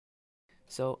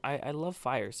So I love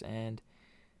fires and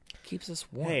keeps us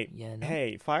warm.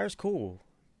 Hey, fire's cool.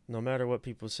 No matter what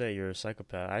people say, you're a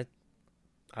psychopath.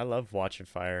 I love watching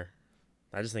fire.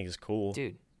 I just think it's cool.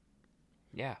 Dude.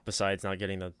 Yeah. Besides not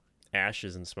getting the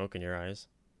ashes and smoke in your eyes.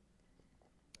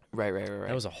 Right.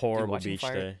 That was a horrible beach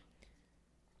day.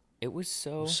 It was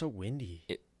It was so windy.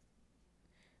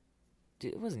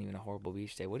 Dude, it wasn't even a horrible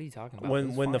beach day. What are you talking about?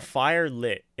 When the fire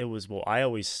lit, it was, well, I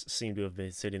always seem to have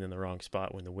been sitting in the wrong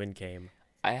spot when the wind came.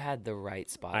 I had the right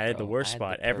spot. I had the worst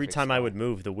spot. Every time I would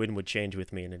move, the wind would change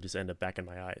with me and it just end up back in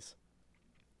my eyes.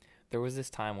 There was this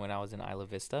time when I was in Isla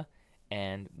Vista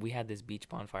and we had this beach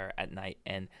bonfire at night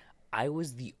and I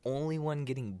was the only one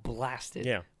getting blasted.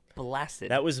 Yeah. Blasted.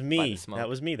 That was me. That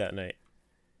was me that night.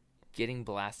 Getting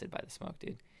blasted by the smoke,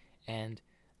 dude. And,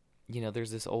 there's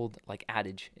this old,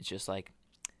 adage. It's just like,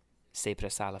 se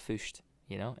presa la fust,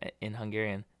 in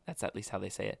Hungarian. That's at least how they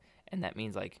say it. And that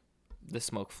means, the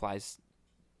smoke flies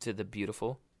to the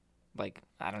beautiful. I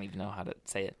don't even know how to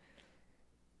say it.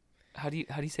 How do you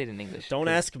say it in English? Don't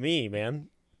ask me, man.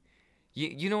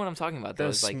 You know what I'm talking about, though.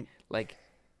 It's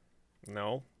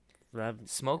No.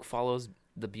 Smoke follows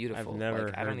the beautiful. I've never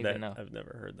heard I don't that. even know. I've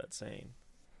never heard that saying.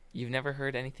 You've never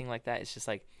heard anything like that? It's just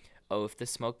if the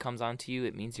smoke comes onto you,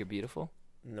 it means you're beautiful?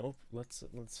 Nope. Let's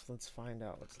find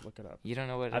out. Let's look it up. You don't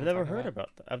know what I've never heard about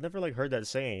that. I've never heard that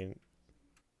saying.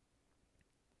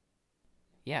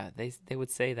 Yeah, they would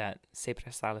say that se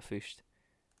presa la fust,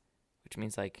 which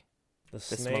means the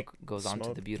smoke goes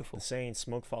onto the beautiful. The saying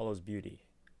smoke follows beauty.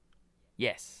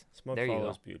 Yes. Smoke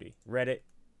follows beauty. Reddit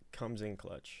comes in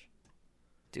clutch.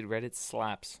 Dude, Reddit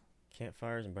slaps.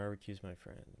 Campfires and barbecues, my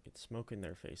friend. Get smoke in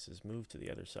their faces, move to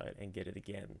the other side, and get it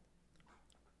again.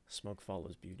 Smoke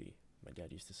follows beauty. My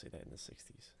dad used to say that in the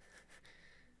 60s.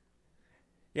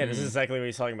 Yeah, this is exactly what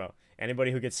he's talking about.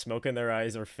 Anybody who gets smoke in their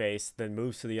eyes or face, then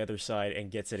moves to the other side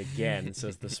and gets it again,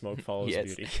 says the smoke follows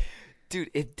beauty. Dude,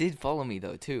 it did follow me,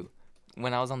 though, too.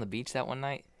 When I was on the beach that one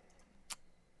night,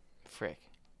 frick.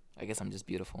 I guess I'm just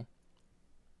beautiful.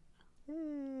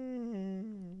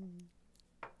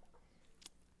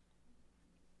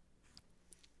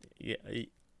 Yeah.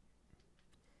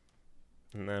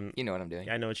 You know what I'm doing.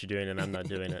 I know what you're doing, and I'm not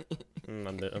doing it.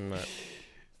 I'm not.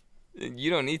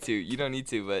 You don't need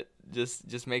to, but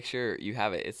just make sure you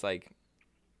have it. It's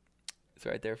it's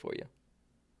right there for you.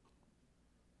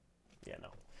 Yeah, no.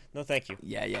 No, thank you.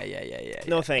 Yeah.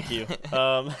 No, thank you.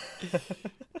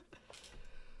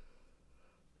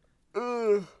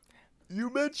 You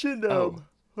mentioned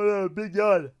Big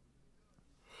Yawn.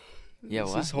 Yeah,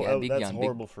 what? That's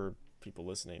horrible for people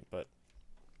listening, but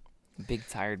big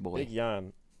tired boy. Big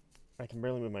yawn. I can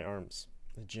barely move my arms.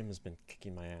 The gym has been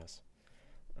kicking my ass.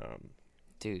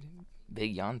 Dude,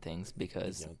 big yawn things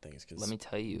because let me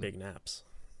tell you, big naps.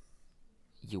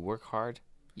 You work hard,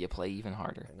 you play even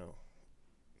harder. I know.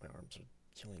 My arms are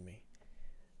killing me.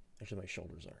 Actually, my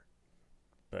shoulders are.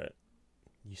 But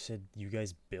you said you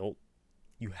guys built.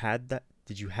 You had that.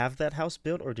 Did you have that house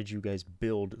built, or did you guys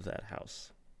build that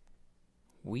house?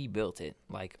 We built it.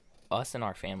 Us and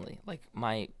our family.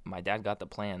 My dad got the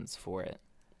plans for it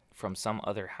from some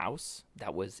other house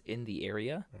that was in the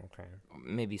area. Okay.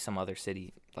 Maybe some other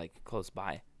city close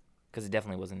by, because it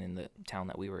definitely wasn't in the town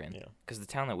that we were in. Yeah. Because the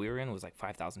town that we were in was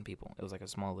 5,000 people. It was a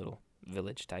small little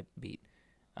village type beat.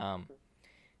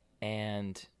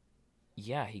 And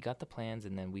yeah, he got the plans,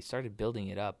 and then we started building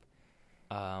it up.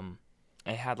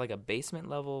 It had a basement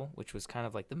level, which was kind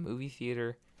of like the movie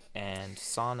theater and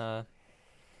sauna.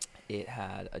 It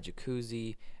had a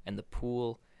jacuzzi and the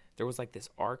pool. There was this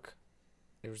arc.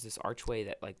 There was this archway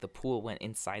that the pool went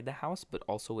inside the house, but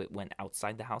also it went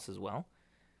outside the house as well.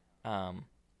 And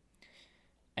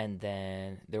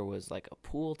then there was a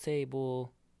pool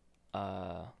table,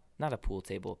 not a pool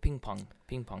table, ping pong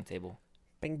table.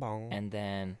 Bing bong. And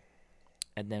then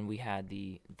we had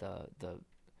the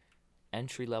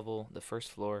entry level, the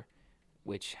first floor,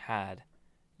 which had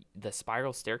the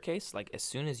spiral staircase. As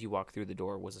soon as you walk through the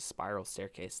door was a spiral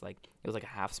staircase. It was a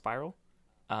half spiral.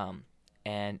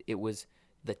 And it was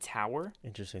the tower.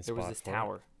 Interesting. There was this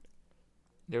tower.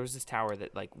 There was this tower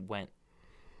that went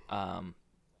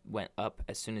up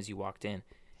as soon as you walked in.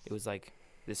 It was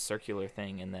this circular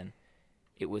thing, and then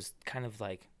it was kind of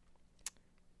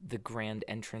the grand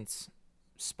entrance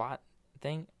spot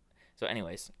thing. So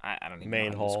anyways, I don't even know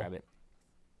how to describe it.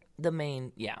 The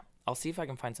main, yeah. I'll see if I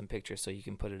can find some pictures so you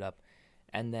can put it up.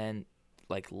 And then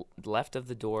left of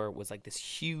the door was this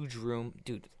huge room.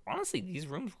 Dude, honestly, these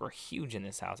rooms were huge in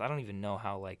this house. I don't even know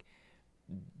how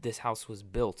this house was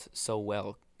built so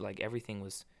well. Everything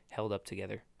was held up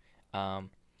together.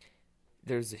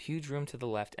 There's a huge room to the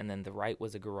left, and then the right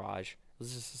was a garage.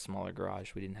 was just a smaller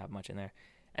garage. We didn't have much in there.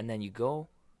 And then you go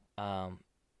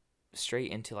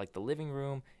straight into like the living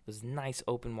room. It was nice,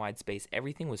 open, wide space.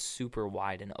 Everything was super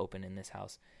wide and open in this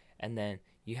house. And then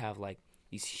you have like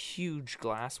these huge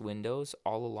glass windows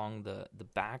all along the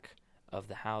back of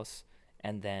the house.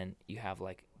 And then you have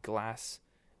like glass,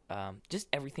 just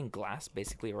everything glass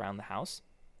basically around the house.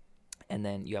 And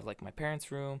then you have like my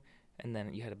parents' room. And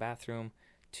then you had a bathroom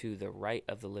to the right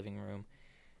of the living room.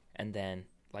 And then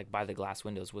like by the glass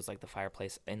windows was like the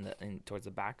fireplace in towards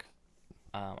the back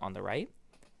on the right.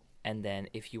 And then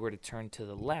if you were to turn to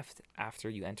the left after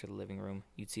you enter the living room,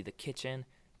 you'd see the kitchen.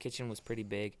 Kitchen was pretty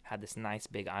big, had this nice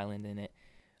big island in it.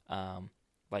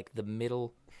 Like the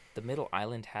middle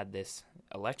island had this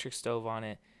electric stove on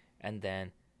it, and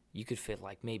then you could fit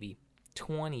like maybe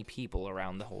 20 people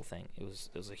around the whole thing. It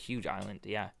was a huge island,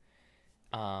 yeah.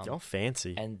 Y'all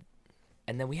fancy.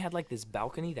 And then we had like this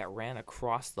balcony that ran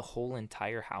across the whole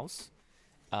entire house.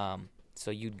 So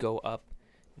you'd go up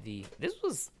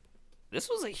this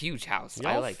was a huge house.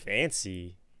 Y'all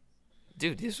fancy.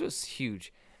 Dude, this was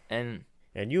huge. And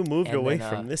you moved away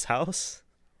from this house?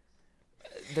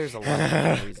 There's a lot of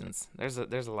different reasons. There's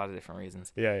a lot of different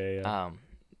reasons. Yeah.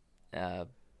 But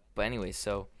anyway,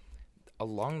 so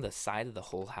along the side of the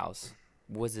whole house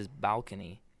was this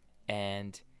balcony,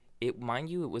 and it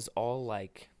was all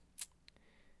like,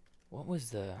 what was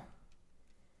the?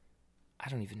 I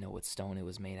don't even know what stone it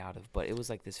was made out of, but it was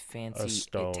like this fancy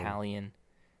Italian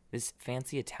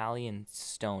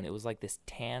stone. It was like this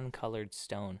tan colored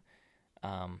stone.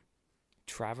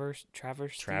 Travertine?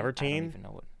 I don't even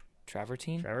know what.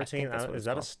 Travertine? Travertine, is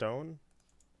that a stone?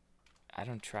 I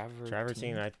don't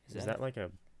Travertine, is that like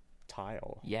a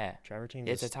tile? Yeah. Travertine.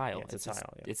 It's a tile. Yeah, it's a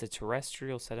tile. Yeah. It's a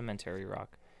terrestrial sedimentary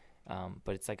rock,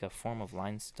 but it's like a form of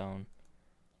limestone.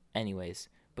 Anyways,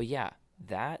 but yeah,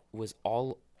 that was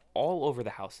all over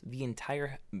the house. The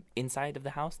entire inside of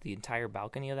the house, the entire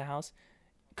balcony of the house,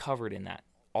 covered in that,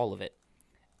 all of it.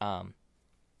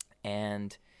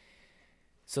 And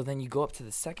so then you go up to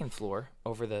the second floor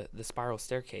over the spiral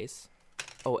staircase.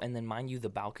 Oh, and then mind you, the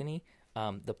balcony,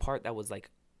 the part that was like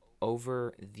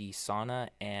over the sauna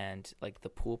and like the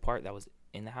pool part that was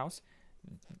in the house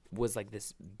was like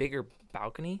this bigger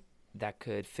balcony that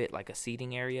could fit like a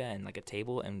seating area and like a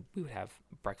table, and we would have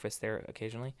breakfast there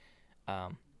occasionally.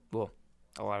 Well,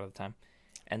 a lot of the time.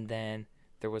 And then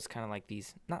there was kind of like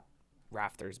these, not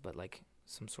rafters, but like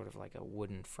some sort of like a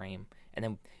wooden frame, and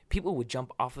then people would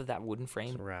jump off of that wooden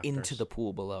frame into the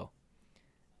pool below.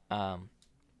 And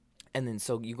then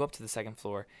so you go up to the second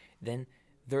floor, then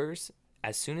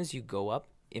as soon as you go up,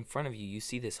 in front of you, you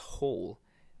see this hole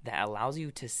that allows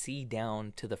you to see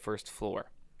down to the first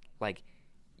floor. Like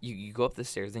you go up the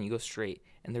stairs, then you go straight,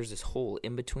 and there's this hole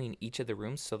in between each of the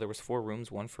rooms. So there was 4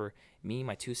 rooms, one for me,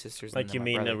 my 2 sisters, like and then you my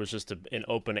mean brother. there was just an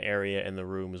open area and the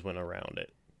rooms went around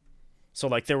it. So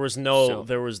like there was no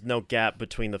gap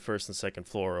between the first and second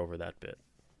floor over that bit.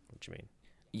 What you mean?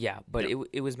 Yeah, but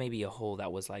it was maybe a hole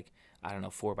that was like, I don't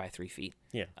know, 4 by 3 feet.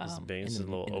 Yeah, this is a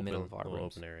little open, middle of our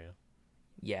rooms. Open area.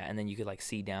 Yeah, and then you could like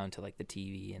see down to like the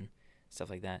TV and stuff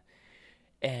like that.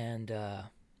 And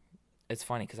it's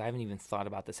funny because I haven't even thought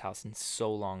about this house in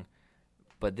so long,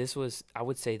 but I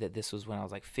would say that this was when I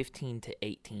was like 15 to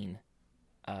 18,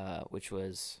 which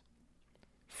was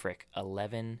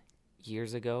 11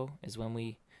 years ago is when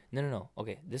we. No.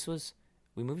 Okay,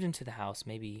 we moved into the house.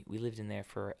 Maybe we lived in there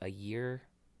for a year,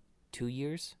 2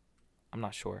 years. I'm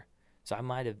not sure. So it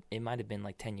might have been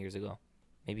like 10 years ago,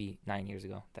 maybe 9 years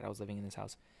ago that I was living in this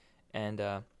house.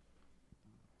 And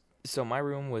so my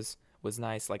room was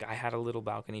nice. Like I had a little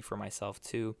balcony for myself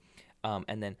too.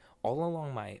 And then all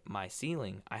along my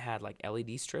ceiling, I had like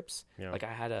LED strips. Yeah. Like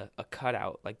I had a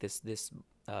cutout, like this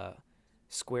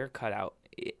square cutout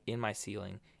in my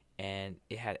ceiling, and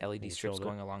it had LED strips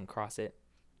going along across it.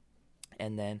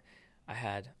 And then I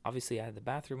had the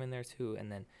bathroom in there too.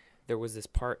 And then there was this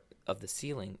part of the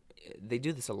ceiling. They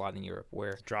do this a lot in Europe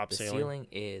where the ceiling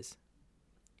is,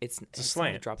 it's a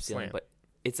slant, not a drop ceiling, but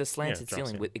it's a slanted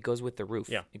ceiling. It goes with the roof.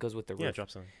 Yeah. It goes with the roof. Yeah, drop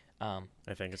ceiling.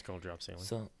 I think it's called drop ceiling.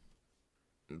 So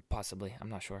possibly, I'm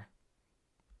not sure.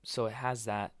 So it has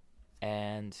that,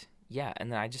 and yeah,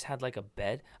 and then I just had like a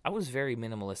bed. I was very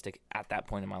minimalistic at that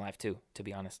point in my life too, to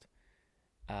be honest.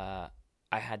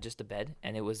 I had just a bed,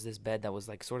 and it was this bed that was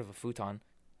like sort of a futon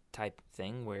type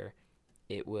thing where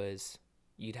it was,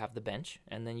 you'd have the bench,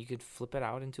 and then you could flip it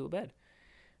out into a bed.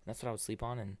 And that's what I would sleep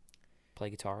on and play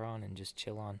guitar on and just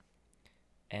chill on.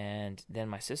 And then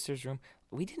my sister's room,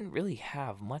 we didn't really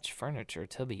have much furniture,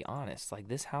 to be honest. Like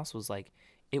this house was like,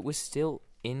 it was still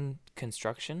in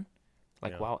construction.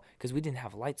 Like, wow, because we didn't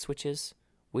have light switches.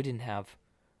 We didn't have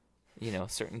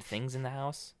certain things in the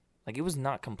house. Like, it was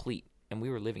not complete, and we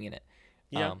were living in it.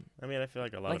 Yeah, I mean, I feel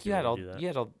like a lot of you people had all do that.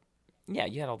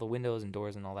 you had all the windows and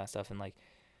doors and all that stuff, and like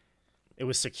It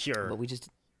was secure. but we just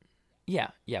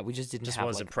we just didn't Just have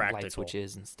wasn't like practical. light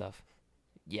switches and stuff.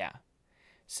 Yeah.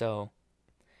 So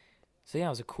yeah, it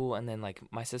was a cool. And then like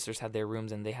my sisters had their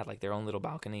rooms, and they had like their own little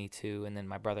balcony too. And then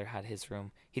my brother had his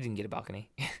room. He didn't get a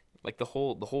balcony. Like the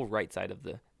whole right side of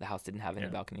the house didn't have any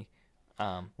balcony.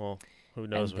 Well, who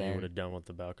knows what he would have done with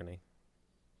the balcony?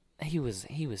 He was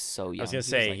so young. I was gonna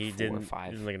say like he 4 or didn't.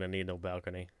 5. He's not gonna need no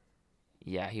balcony.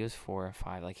 Yeah, he was 4 or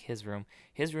 5. Like his room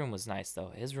was nice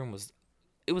though.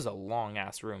 It was a long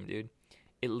ass room, dude.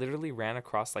 It literally ran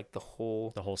across like the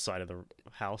whole side of the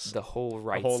house. The whole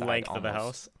right the whole side length almost. of the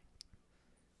house.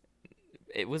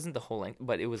 It wasn't the whole length,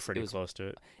 but it was Pretty close to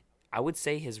it. I would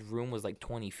say his room was like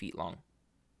 20 feet long.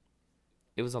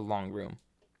 It was a long room.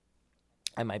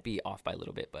 I might be off by a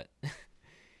little bit, but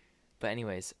but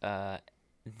anyways,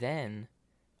 then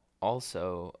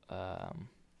also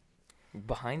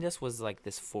behind us was like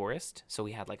this forest, so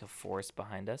we had like a forest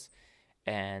behind us,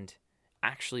 and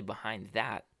actually behind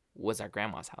that was our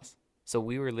grandma's house. So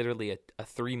we were literally a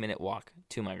 3-minute walk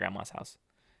to my grandma's house.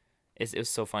 It was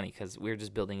so funny because we were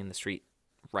just building in the street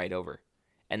right over,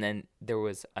 and then there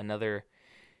was another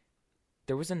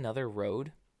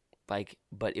road, like,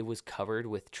 but it was covered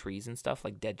with trees and stuff,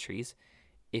 like dead trees.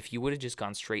 If you would have just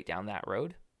gone straight down that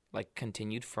road, like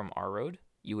continued from our road,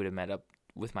 you would have met up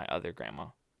with my other grandma.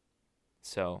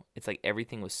 So it's like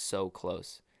everything was so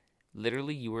close.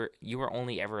 Literally, you were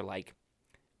only ever like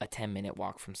a 10-minute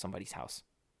walk from somebody's house.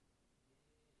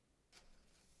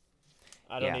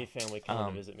 I don't need family coming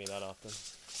to visit me that often.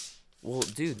 Well,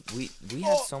 dude, we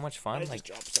had so much fun. I Like, just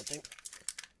dropped something.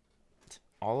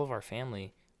 all of our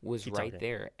family was Keep right talking.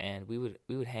 there, and we would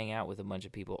hang out with a bunch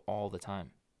of people all the time.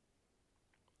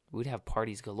 We'd have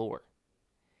parties galore,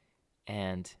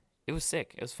 and it was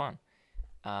sick. It was fun.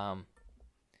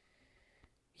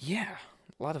 Yeah,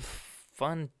 a lot of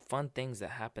fun things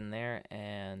that happened there,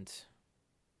 and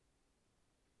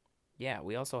yeah,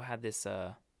 we also had this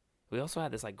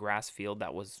like grass field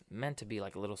that was meant to be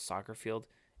like a little soccer field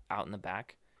out in the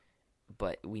back,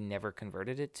 but we never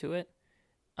converted it to it.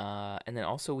 And then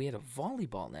also we had a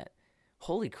volleyball net.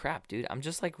 Holy crap, dude! I'm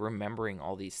just like remembering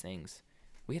all these things.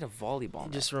 We had a volleyball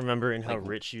net. Just remembering how Like,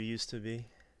 rich you used to be.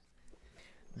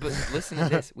 But listen to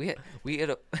this. We had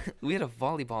a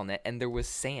volleyball net, and there was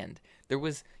sand. There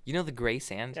was, the gray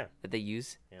sand that they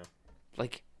use. Yeah.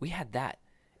 Like, we had that,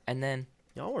 and then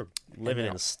Y'all were living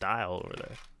in style over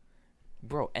there.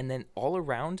 bro, and then all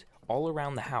around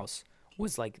the house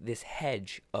was like this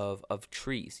hedge of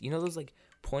trees. You know those like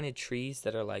pointed trees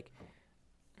that are like,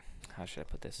 how should I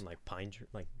put this? Like pines,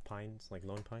 like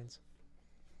lone pines.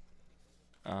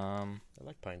 I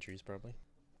like pine trees, probably.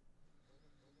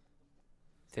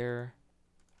 They're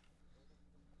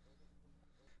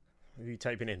Are you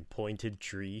typing in pointed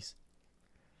trees?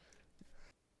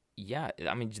 Yeah,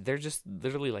 I mean they're just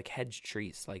literally like hedge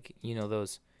trees, like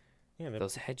those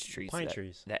hedge trees, pine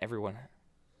trees that everyone.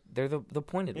 They're the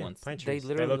pointed ones. Pine trees. They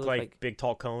literally look like big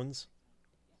tall cones.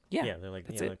 Yeah, they're like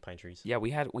that's it. like pine trees. Yeah,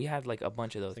 we had like a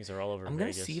bunch of those. Things are all over I'm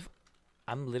Vegas. gonna see.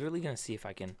 I'm literally gonna see if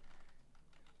I can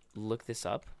look this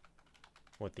up.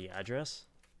 What, the address?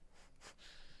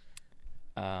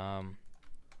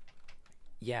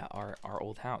 Yeah, our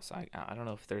old house. I don't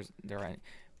know if there are any.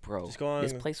 Bro, Just go on.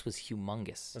 this place was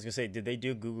humongous. I was gonna say, did they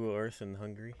do Google Earth in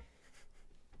Hungary?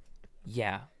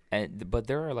 Yeah, but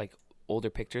there are like older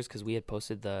pictures because we had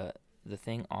posted the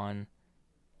thing on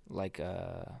like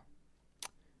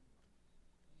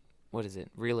what is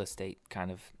it, real estate kind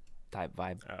of type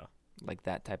vibe, like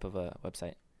that type of a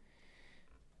website.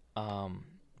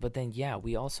 But then yeah,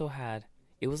 we also had,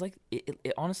 it was like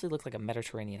it honestly looked like a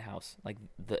Mediterranean house. Like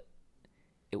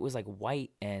it was like white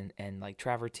and like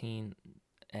travertine,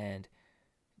 and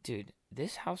dude,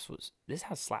 this house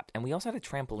slapped. And we also had a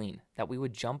trampoline that we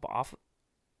would jump off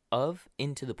of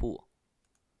into the pool.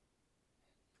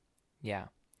 Yeah.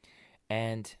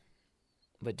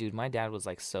 But dude, my dad was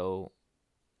like, so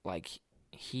like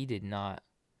he did not,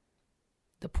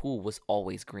 the pool was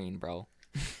always green, bro.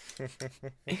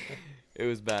 It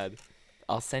was bad.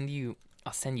 I'll send you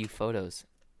photos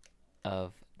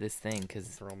of this thing because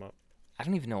Throw them up. I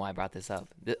don't even know why I brought this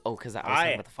up. Because I was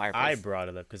talking about the fireplace. I brought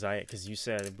it up because you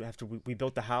said after we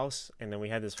built the house and then we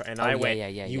had this and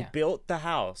you built the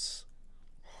house.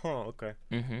 Huh, okay.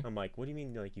 Mm-hmm. I'm like, what do you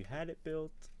mean? Like, you had it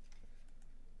built?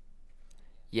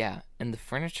 Yeah, and the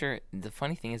furniture, the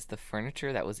funny thing is the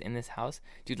furniture that was in this house,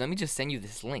 dude, let me just send you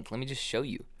this link. Let me just show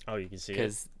you. Oh, you can see it?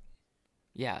 Because,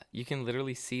 yeah, you can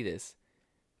literally see this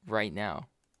right now.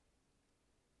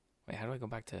 Wait, how do I go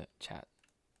back to chat?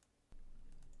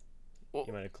 You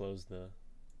might have closed the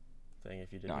thing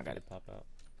if you didn't. No, I got it. Pop out.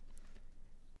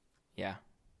 Yeah.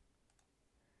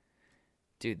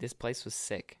 Dude, this place was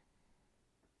sick.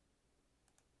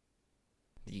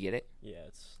 Did you get it? Yeah,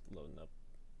 it's loading up.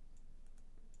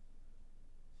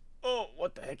 Oh,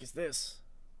 what the heck is this?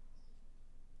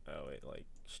 Oh, it like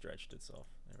stretched itself.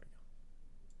 There we go.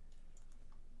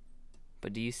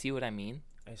 But do you see what I mean?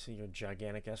 I see your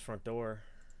gigantic ass front door.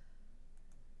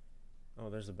 Oh,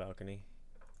 there's a balcony.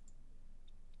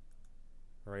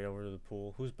 Right over to the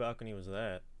pool. Whose balcony was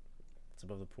that? It's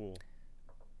above the pool.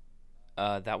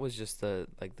 That was just the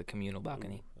communal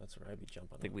balcony. Ooh, that's where I'd be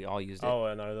jumping. I think we all used it. Oh,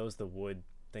 and are those the wood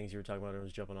things you were talking about? It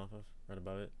was jumping off of right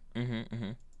above it.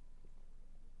 Mm-hmm.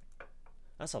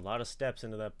 That's a lot of steps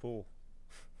into that pool.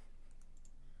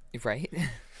 Right?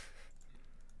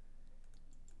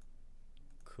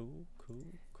 Cool.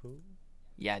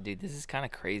 Yeah, dude, this is kind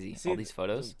of crazy. See, all these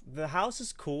photos. The house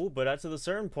is cool, but at to a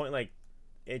certain point, like,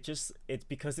 it's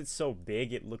because it's so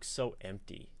big, it looks so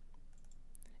empty.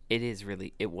 It was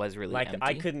really like empty.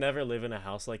 I could never live in a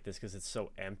house like this because it's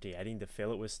so empty. I need to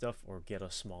fill it with stuff or get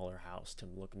a smaller house to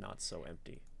look not so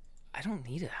empty. I don't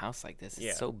need a house like this. It's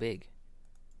Yeah. so big.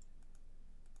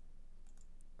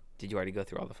 Did you already go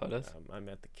through all the photos? I'm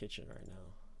at the kitchen right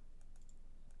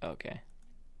now. Okay.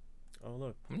 Oh,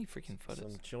 look. How many freaking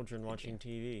photos? Some children watching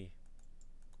TV.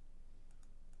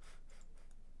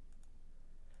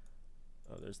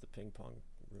 Oh, there's the ping pong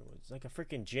room. It's like a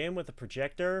freaking gym with a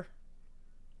projector.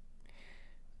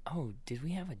 Oh, did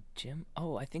we have a gym?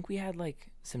 Oh, I think we had like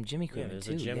some gym Yeah, equipment there's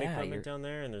too. a gym yeah, equipment down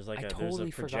there, and there's like I there's a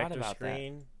totally forgot projector about that.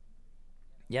 screen.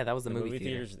 Yeah, that was the movie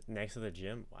theater. theater's next to the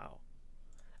gym. Wow,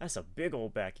 that's a big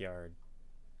old backyard.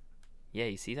 Yeah,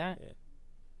 you see that? Yeah.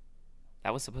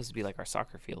 That was supposed to be like our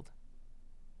soccer field.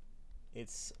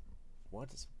 It's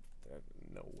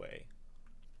no way.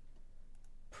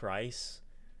 Price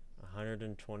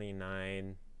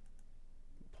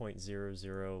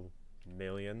 129.00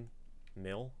 million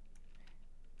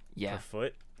Yeah, per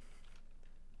foot.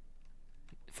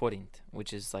 forint,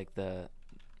 which is like the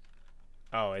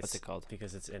Oh, it's what's it called?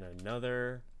 because it's in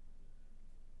another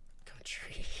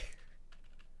country.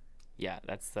 Yeah,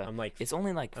 that's the. I'm like It's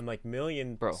only like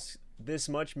million, Bro. This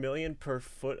much million per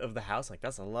foot of the house. Like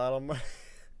that's a lot of money.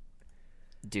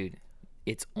 dude,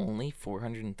 it's only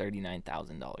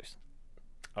 $439,000.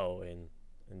 Oh, in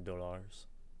dollars.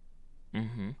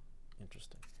 Mm-hmm.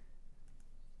 Interesting.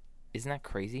 Isn't that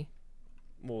crazy?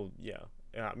 Well, yeah.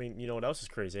 I mean, you know what else is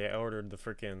crazy? I ordered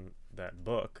that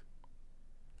book,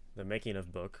 the making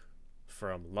of book,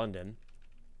 from London.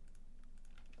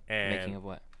 And Making of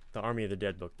what? the Army of the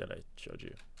Dead book that I showed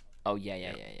you. Oh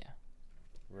yeah.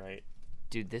 Right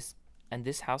Dude, this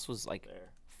house was like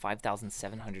there.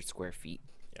 5,700 square feet.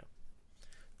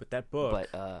 But that book,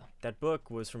 But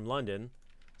was from London,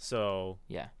 so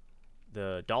yeah,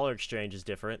 the dollar exchange is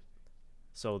different.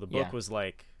 So the book Yeah. was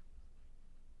like,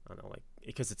 I don't know, like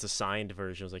because it's a signed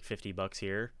version, it was like $50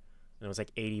 here, and it was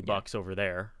like $80 over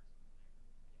there.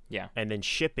 yeah. And then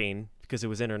shipping, because it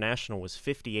was international, was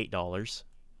 $58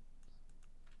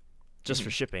 just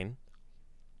for shipping.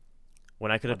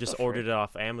 When I could have What just the ordered frick? it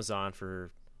off Amazon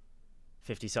for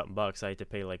 50 something bucks, I had to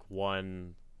pay like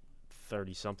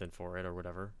 130 something for it or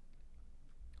whatever,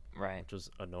 Right. which was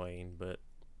annoying. But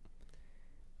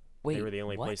Wait, were the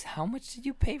only what? place- How much did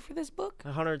you pay for this book?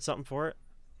 100 something for it,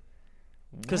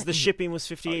 because What the in- shipping was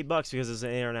 $58 because it's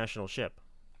an international ship.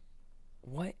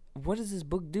 What does this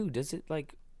book do? Does it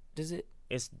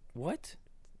It's what?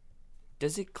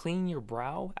 Does it clean your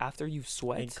brow after you've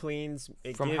sweat? it cleans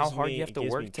it From gives how hard me- you have it to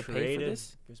gives work me to pay for creative-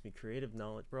 this? Gives me creative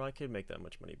knowledge, bro. I could make that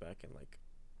much money back in like.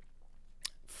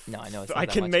 No, I know it's not I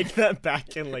that can much. make that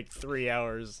back in like 3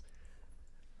 hours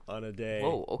on a day.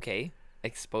 Whoa, okay.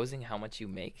 Exposing how much you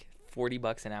make.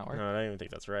 $40 an hour. No, I don't even think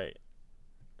that's right.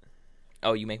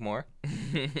 Oh, you make more?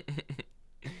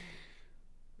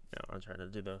 No, I'm trying to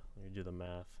do the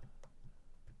math.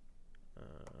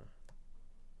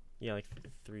 Yeah, like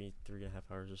three and a half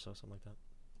hours or so, something like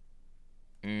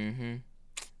that. Mm-hmm.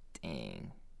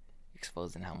 Dang.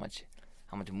 Exposing how much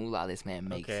moolah this man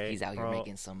makes. Okay, He's out bro, here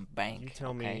making some bank. You tell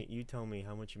okay? me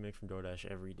how much you make from DoorDash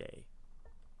every day.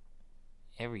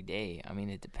 Every day. I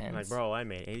mean, it depends. I'm like, bro, I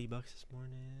made $80 this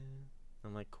morning.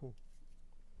 I'm like, cool.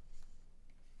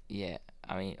 Yeah.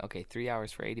 I mean, okay, 3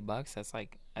 hours for $80.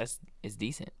 That's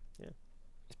decent. Yeah.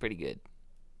 It's pretty good.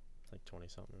 It's like 20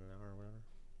 something an hour or whatever,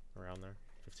 around there,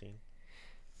 15.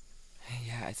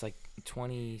 Yeah, it's like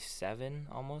 27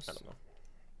 almost. I don't know.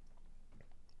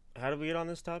 How did we get on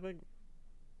this topic?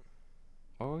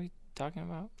 What were we talking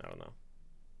about? I don't know.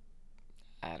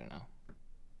 I don't know.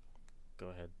 Go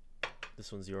ahead.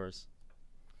 This one's yours.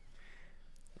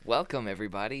 Welcome,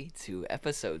 everybody, to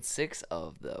episode 6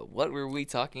 of the What Were We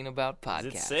Talking About podcast.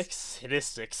 Is it 6? It is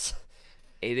 6.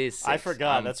 It is 6. I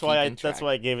forgot. That's why track.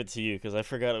 I gave it to you, because I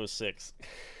forgot it was 6.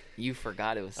 You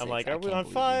forgot it was 6. I'm like, are we on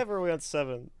 5 or are we on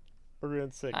 7? Or are we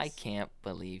on 6? I can't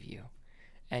believe you.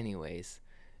 Anyways,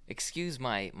 excuse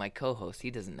my co-host. He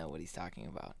doesn't know what he's talking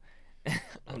about.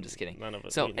 I'm just kidding. None of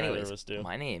us. So, neither anyways, of us do.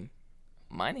 my name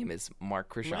is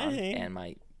Mark Krishan, and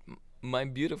my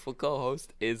beautiful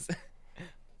co-host is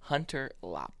Hunter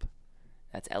Lopp.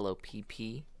 That's Lopp.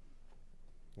 Yeah.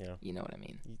 You know what I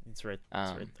mean. It's right.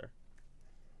 It's right there.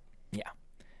 Yeah.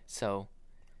 So.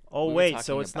 Oh wait,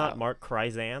 so it's not Mark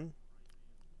Kryzan?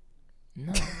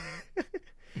 No.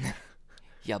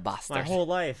 Ya bastard. My whole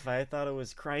life, I thought it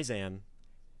was Kryzan.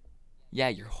 Yeah,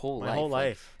 your whole life. My whole like,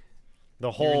 life.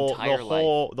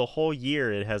 The whole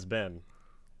year it has been.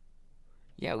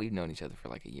 Yeah, we've known each other for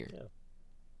like a year. Yeah.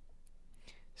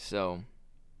 So,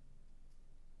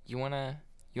 you wanna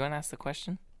ask the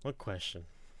question? What question?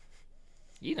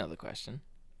 You know the question.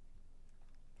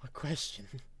 What question?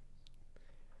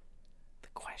 The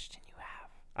question you have.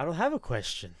 I don't have a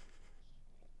question.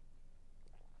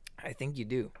 I think you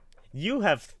do. You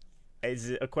have. Is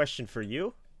it a question for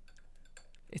you?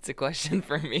 It's a question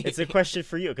for me. It's a question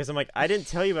for you, because I'm like, I didn't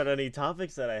tell you about any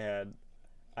topics that I had.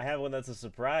 I have one that's a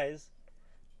surprise.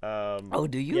 Oh,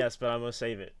 do you? Yes, but I'm gonna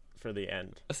save it for the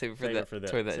end. I'll save it for Save the it for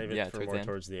toward the save it yeah, for towards more the end.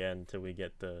 towards the end till we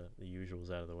get the usuals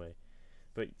out of the way.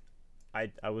 But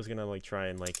I was gonna like try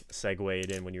and like segue it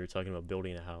in when you were talking about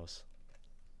building a house.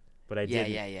 But I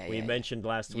didn't. Yeah. We mentioned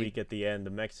last week at the end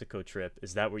the Mexico trip.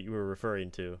 Is that what you were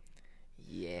referring to?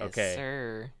 Yes, Okay.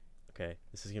 sir. Okay,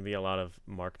 this is gonna be a lot of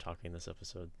Mark talking this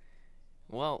episode.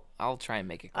 Well, I'll try and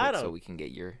make it quick so we can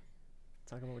get your.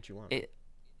 Talk about what you want. It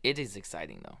is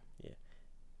exciting though. Yeah.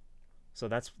 So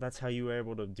that's how you were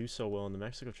able to do so well in the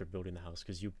Mexico trip, building the house,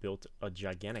 because you built a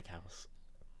gigantic house.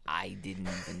 I didn't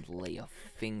even lay a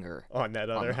finger on that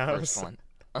other on the house. First one.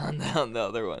 on the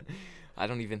other one. I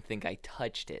don't even think I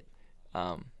touched it.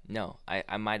 No,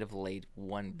 I might have laid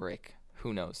one brick.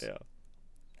 Who knows? Yeah.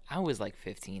 I was like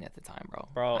 15 at the time, bro.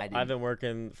 Bro, I've been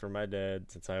working for my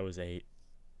dad since I was 8.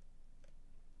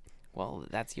 Well,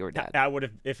 that's your dad. I would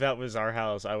have, if that was our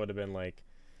house, I would have been like.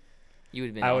 You would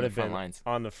have been on the front lines.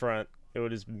 On the front. It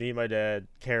would just me, my dad,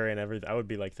 carrying everything. I would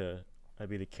be like I'd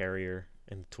be the carrier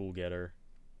and tool getter.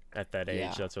 At that age,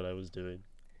 Yeah. That's what I was doing.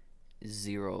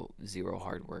 Zero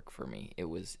hard work for me. It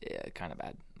was kind of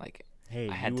bad. Like, hey,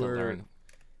 I had to learn.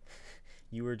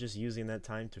 You were just using that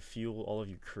time to fuel all of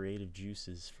your creative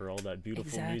juices for all that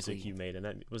beautiful music you made. And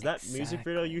that music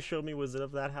video you showed me, was it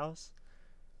of that house?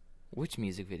 Which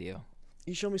music video?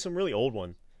 You showed me some really old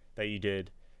one that you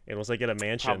did. It was like at a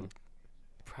mansion.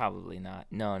 Probably not.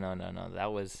 No.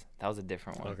 That was a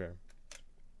different one. Okay.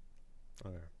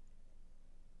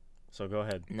 So go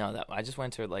ahead. No, I just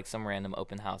went to like some random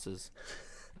open houses,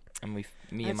 and me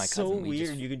and my cousin. That's so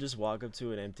weird. You can just walk up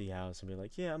to an empty house and be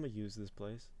like, "Yeah, I'm gonna use this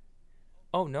place."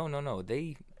 Oh no!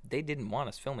 They didn't want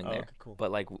us filming there. Okay, cool.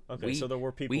 But like, so there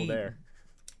were people there.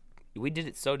 We did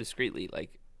it so discreetly.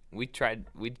 Like, we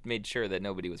made sure that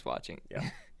nobody was watching. Yeah.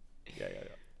 Yeah.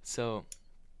 So,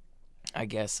 I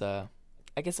guess I'll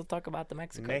talk about the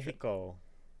Mexico trip.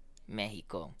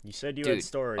 Mexico. You said you had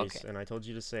stories, and I told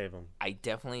you to save them. I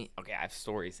have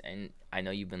stories, and I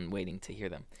know you've been waiting to hear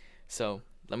them. So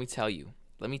let me tell you.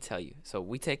 So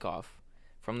we take off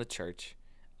from the church.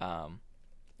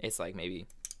 It's like maybe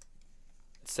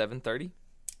 7:30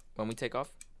 when we take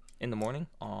off in the morning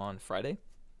on Friday,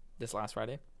 this last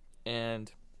Friday,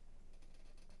 and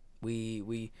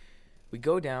we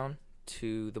go down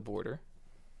to the border,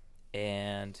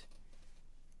 and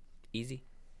easy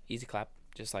clap,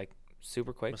 just like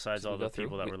super quick. Besides all the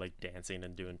people that were like dancing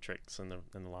and doing tricks in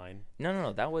the line.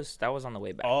 No, that was on the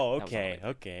way back. Oh, okay.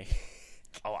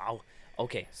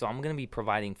 Okay, so I'm gonna be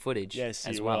providing footage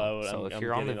as well. So if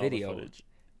you're on the video,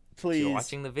 please, if you're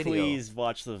watching the video, please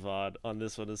watch the VOD on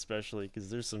this one especially, because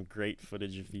there's some great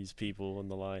footage of these people in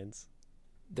the lines.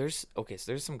 So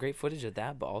there's some great footage of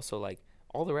that, but also like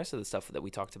all the rest of the stuff that we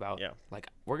talked about. Yeah. Like,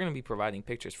 we're gonna be providing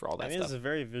pictures for all that stuff. It's a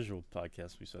very visual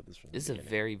podcast. We said this from the beginning. This is a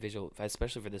very visual,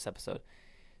 especially for this episode.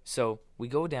 So we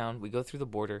go down, we go through the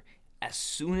border. As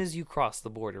soon as you cross the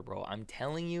border, bro, I'm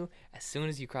telling you, as soon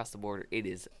as you cross the border, it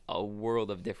is a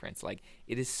world of difference. Like,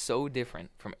 it is so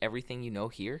different from everything you know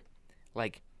here.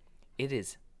 Like, it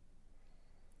is.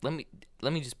 Let me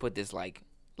just put this like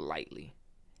lightly.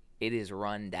 It is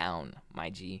run down, my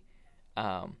G.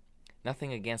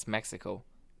 Nothing against Mexico.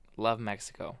 Love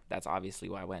Mexico. That's obviously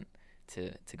why I went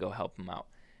to go help them out.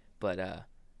 But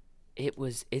it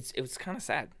was kind of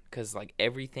sad because like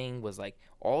everything was like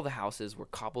all the houses were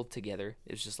cobbled together.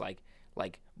 It was just like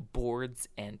boards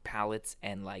and pallets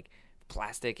and like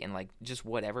plastic and like just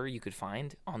whatever you could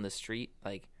find on the street.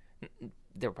 Like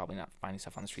they were probably not finding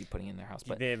stuff on the street putting it in their house,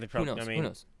 but They who knows? Who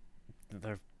knows?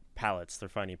 They're pallets. They're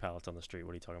finding pallets on the street.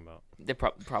 What are you talking about? They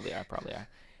probably are.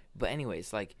 But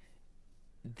anyways, like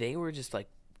they were just like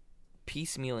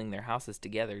piecemealing their houses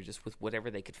together just with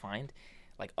whatever they could find.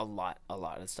 Like a lot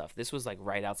of stuff. This was like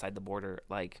right outside the border.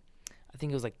 Like I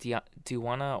think it was like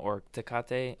Tijuana or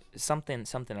Tecate,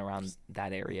 something around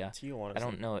that area. Tijuana. I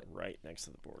don't know it. Right next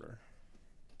to the border.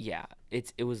 Yeah,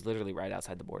 it was literally right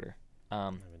outside the border.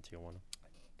 I'm in Tijuana.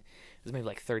 It was maybe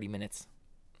like 30 minutes,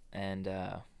 and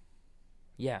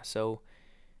yeah. So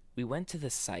we went to the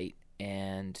site,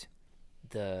 and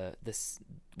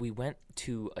we went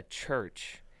to a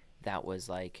church that was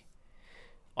like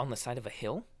on the side of a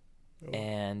hill,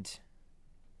 and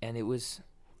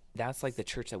that's like the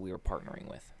church that we were partnering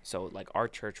with. So like our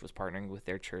church was partnering with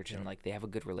their church, and like they have a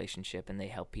good relationship, and they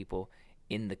help people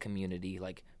in the community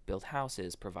like build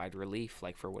houses, provide relief,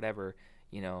 like for whatever,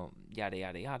 yada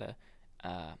yada yada.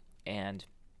 And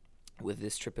with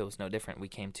this trip, it was no different. We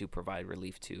came to provide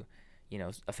relief to,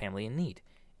 a family in need,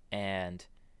 and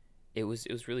it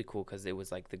was really cool because it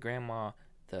was like the grandma,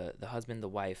 the husband, the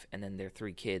wife, and then their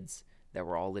 3 kids that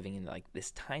were all living in like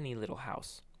this tiny little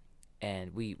house.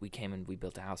 And we came and we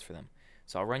built a house for them.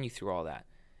 So I'll run you through all that.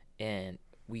 And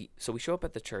we show up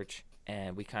at the church,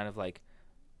 and we kind of like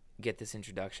get this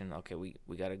introduction. Okay,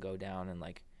 we got to go down and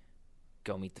like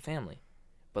go meet the family.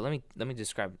 But let me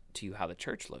describe to you how the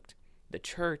church looked. The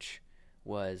church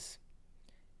was,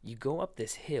 you go up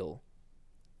this hill,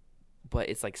 but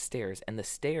it's like stairs, and the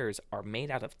stairs are made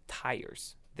out of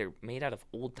tires. They're made out of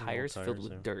old tires filled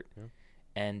with dirt. Yeah.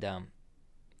 And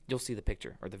you'll see the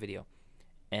picture or the video.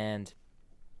 And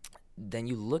then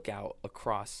you look out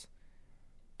across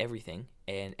everything,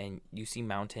 and you see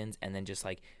mountains, and then just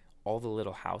like all the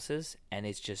little houses, and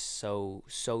it's just so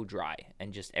dry,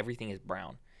 and just everything is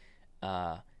brown.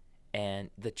 And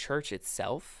the church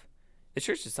itself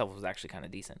was actually kind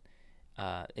of decent.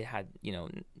 It had,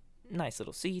 nice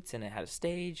little seats, and it had a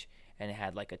stage, and it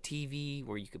had like a TV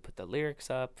where you could put the lyrics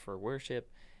up for worship,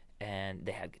 and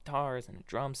they had guitars and a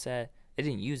drum set. They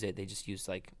didn't use it. They just used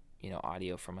like,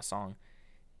 audio from a song.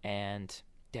 And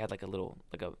they had like I don't know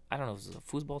if it was a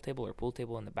foosball table or a pool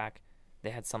table in the back. They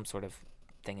had some sort of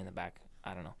thing in the back.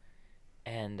 I don't know.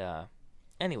 And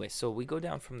anyway, so we go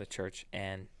down from the church,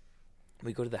 and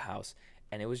we go to the house,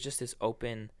 and it was just this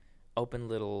open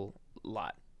little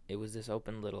lot. It was this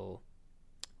open little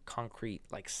concrete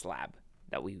like slab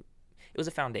it was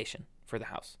a foundation for the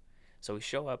house. So we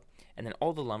show up, and then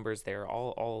all the lumber's there,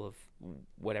 all of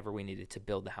whatever we needed to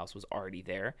build the house was already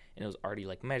there, and it was already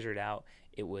like measured out.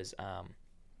 It was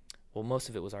most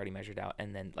of it was already measured out,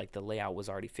 and then like the layout was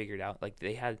already figured out. Like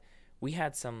we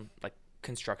had some like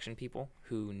construction people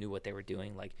who knew what they were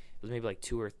doing. Like it was maybe like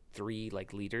 2 or 3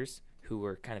 like leaders who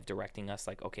were kind of directing us,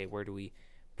 like, okay, where do we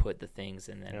put the things,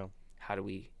 and then how do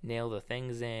we nail the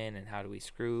things in, and how do we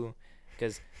screw?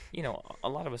 Because a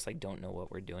lot of us like don't know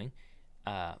what we're doing.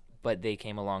 But they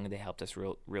came along and they helped us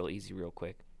real easy, real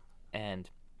quick. And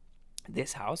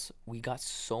this house, we got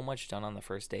so much done on the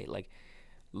first day. Like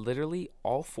literally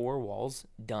all 4 walls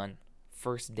done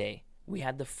first day. We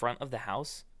had the front of the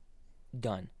house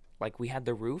done. Like we had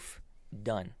the roof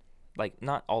done. Like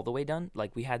not all the way done.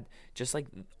 Like we had just like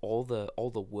all the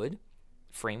wood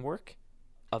framework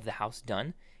of the house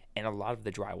done, and a lot of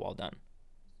the drywall done.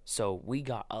 So we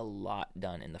got a lot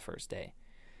done in the first day.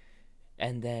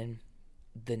 And then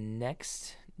the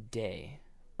next day,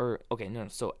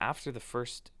 so after the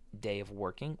first day of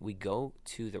working, we go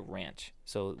to the ranch.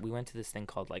 So we went to this thing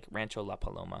called like Rancho La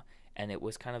Paloma, and it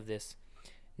was kind of this,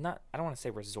 I don't want to say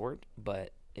resort,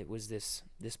 but it was this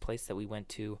place that we went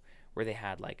to where they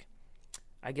had like,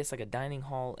 I guess like a dining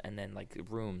hall, and then like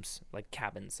rooms, like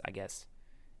cabins, I guess.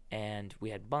 And we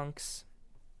had bunks,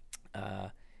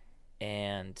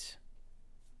 and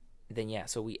then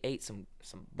so we ate some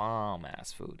bomb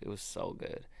ass food. It was so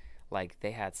good. Like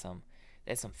they had some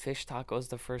fish tacos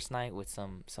the first night with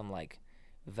some like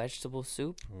vegetable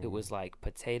soup. It was like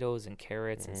potatoes and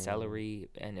carrots and celery,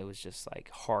 and it was just like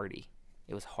hearty.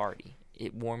 It was hearty.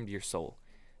 It warmed your soul.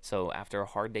 So after a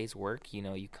hard day's work,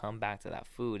 you come back to that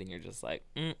food, and you're just like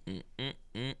You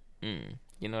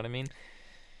know what I mean?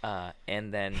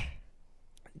 And then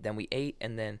we ate,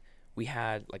 and then we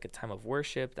had like a time of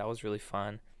worship that was really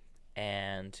fun.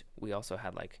 And we also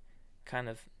had like kind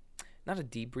of not a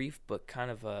debrief, but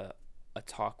kind of a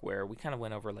talk where we kind of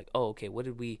went over like, oh, okay, what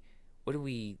did we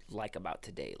like about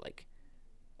today? Like,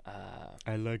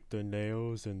 I like the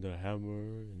nails and the hammer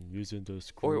and using the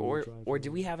or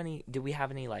do we have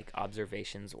any like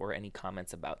observations or any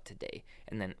comments about today?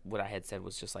 And then what I had said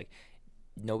was just like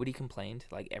nobody complained,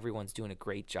 like everyone's doing a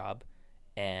great job,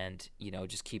 and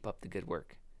just keep up the good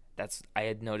work. That's I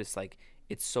had noticed, like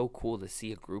it's so cool to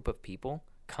see a group of people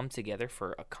come together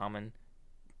for a common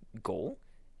goal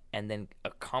and then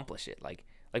accomplish it. Like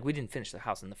we didn't finish the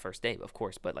house in the first day, of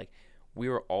course, but like we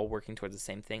were all working towards the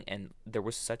same thing, and there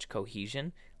was such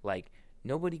cohesion. Like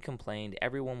nobody complained,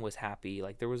 everyone was happy,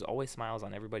 like there was always smiles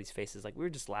on everybody's faces, like we were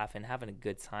just laughing, having a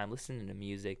good time, listening to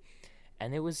music,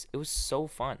 and it was so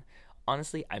fun.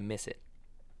 Honestly, I miss it.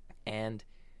 And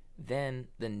then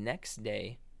the next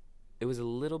day it was a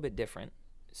little bit different.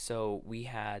 So we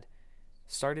had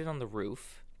started on the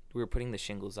roof, we were putting the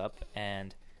shingles up,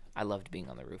 and I loved being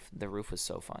on the roof. The roof was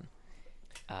so fun.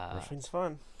 Roofing's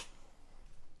fun.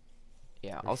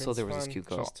 Yeah. Also, there was this cute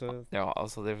girl. There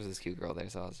was this cute girl there,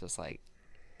 so I was just like,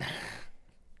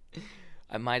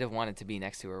 I might have wanted to be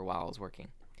next to her while I was working.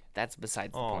 That's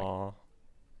besides the point.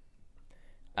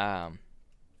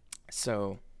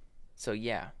 So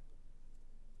yeah.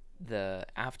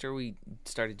 After we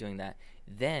started doing that,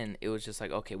 then it was just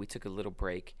like, okay, we took a little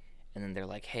break, and then they're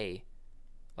like, hey,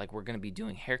 like we're gonna be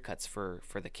doing haircuts for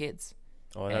the kids.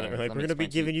 Oh, and like we're gonna be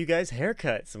giving you guys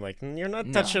haircuts. I'm like, you're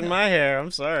not touching my hair.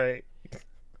 I'm sorry.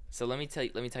 So let me tell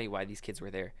you why these kids were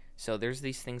there. So there's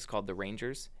these things called the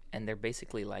Rangers, and they're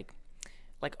basically like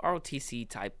ROTC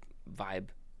type vibe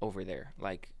over there.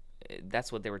 Like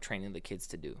that's what they were training the kids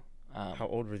to do. How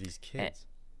old were these kids?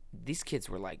 These kids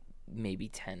were like maybe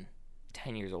 10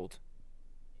 years old,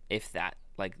 if that.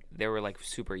 Like they were like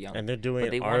super young. And they're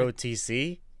doing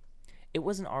ROTC? It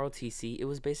wasn't ROTC. It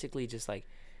was basically just like,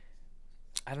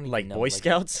 I don't even like know. Boy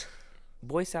Scouts?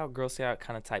 Boy Scout, Girl Scout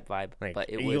kind of type vibe. Like but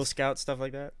it Eagle was Scout, stuff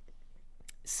like that?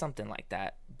 Something like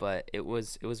that. But it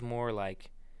was more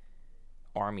like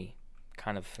Army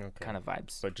kind of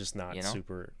vibes. But just not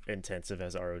super intensive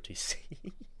as ROTC.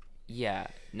 Yeah,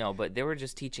 no, but they were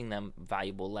just teaching them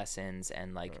valuable lessons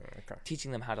and like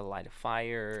teaching them how to light a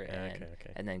fire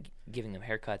and then giving them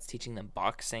haircuts, teaching them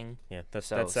boxing. Yeah, that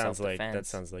sounds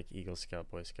like Eagle Scout,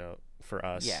 Boy Scout for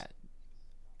us. Yeah,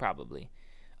 probably.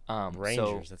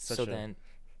 Rangers. That's such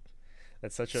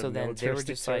a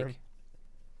militaristic term.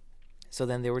 So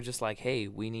then they were just like, hey,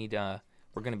 we need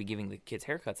we're gonna be giving the kids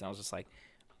haircuts, and I was just like,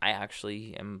 I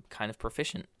actually am kind of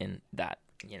proficient in that.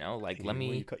 Like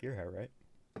You cut your hair, right?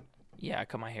 Yeah, I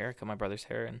cut my hair, cut my brother's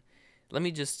hair, and let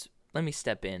me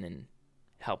step in and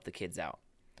help the kids out.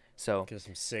 So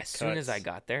soon as I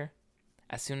got there,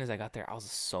 I was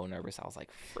so nervous. I was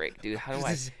like, frick, dude, how do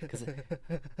I,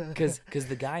 because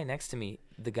the guy next to me,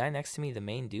 the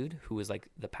main dude who was like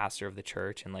the pastor of the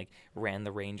church and like ran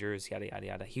the Rangers, yada, yada,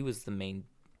 yada. He was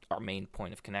our main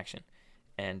point of connection.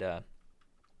 And,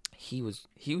 he was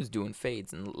doing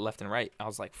fades and left and right. I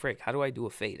was like, frick, how do I do a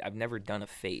fade? I've never done a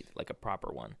fade, like a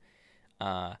proper one.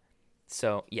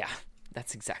 So yeah,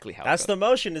 that's exactly how. That's the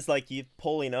motion. Is like you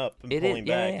pulling up and pulling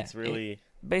back. Yeah. It's really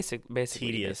basically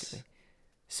tedious. Basically.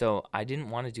 So I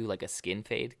didn't want to do like a skin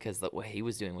fade because what he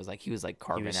was doing was like he was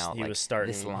carving out. He was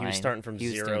starting from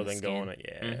zero, then going.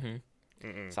 Yeah.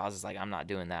 Mm-hmm. So I was just like, I'm not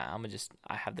doing that.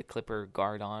 I have the clipper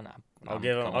guard on.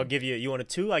 I'll give you. You want a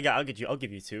 2? I'll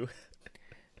give you 2.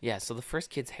 Yeah. So the first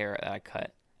kid's hair that I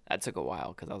cut, that took a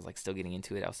while because I was like still getting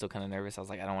into it. I was still kind of nervous. I was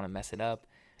like, I don't want to mess it up.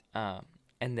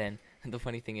 And then the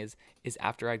funny thing is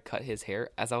after I'd cut his hair,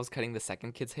 as I was cutting the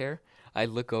second kid's hair, I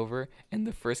look over and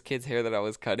the first kid's hair that I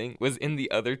was cutting was in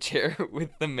the other chair with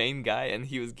the main guy, and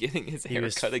he was getting his hair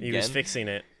cut again. He was fixing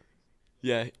it.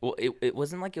 Yeah. Well, it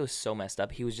wasn't like it was so messed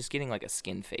up. He was just getting like a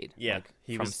skin fade. Yeah. Like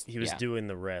he was doing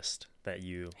the rest that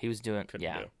you couldn't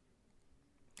do.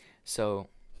 So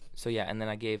yeah, and then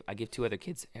I gave 2 other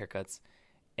kids haircuts,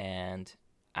 and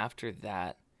after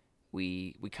that,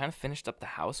 we kind of finished up the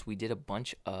house. We did a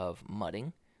bunch of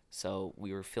mudding. So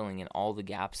we were filling in all the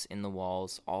gaps in the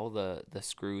walls, all the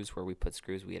screws where we put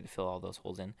screws. We had to fill all those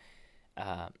holes in.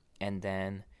 And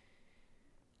then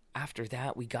after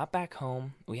that, we got back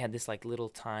home. We had this like little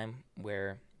time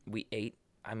where we ate.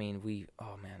 I mean,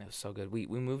 oh man, it was so good. We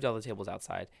moved all the tables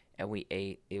outside and we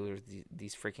ate. It was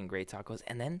these freaking great tacos.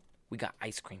 And then we got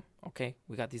ice cream. Okay.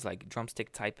 We got these like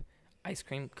drumstick type ice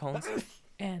cream cones.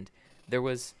 And there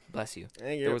was, bless you,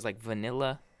 there was like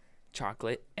vanilla,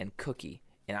 chocolate, and cookie.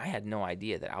 And I had no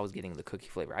idea that I was getting the cookie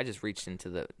flavor. I just reached into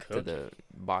the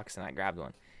box and I grabbed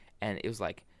one. And it was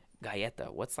like,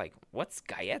 galleta. What's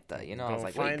galleta? I was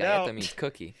like, wait, galleta means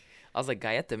cookie. I was like,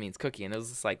 galleta means cookie. And it was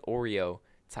this like Oreo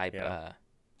type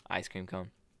ice cream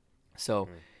cone. So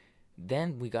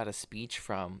then we got a speech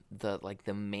from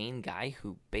the main guy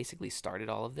who basically started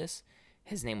all of this.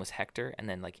 His name was Hector, and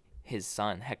then like his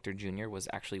son Hector Jr. was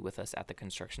actually with us at the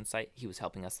construction site. He was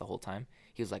helping us the whole time.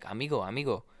 He was like, amigo,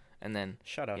 amigo, and then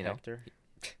Shout out Hector.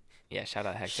 Yeah, shout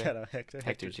out Hector. Shout out Hector.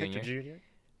 Hector Jr. Hector Jr.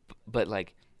 But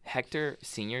like Hector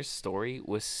Sr.'s story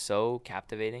was so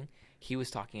captivating. He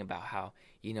was talking about how,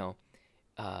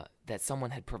 that someone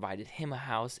had provided him a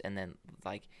house, and then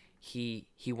like he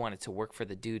wanted to work for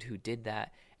the dude who did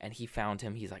that, and he found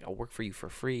him. He's like, I'll work for you for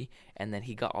free. And then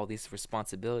he got all these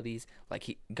responsibilities.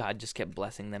 Like God just kept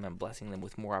blessing them and blessing them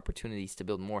with more opportunities to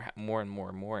build more and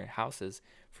more houses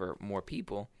for more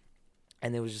people.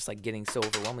 And it was just like getting so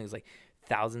overwhelming. It was like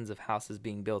thousands of houses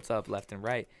being built up left and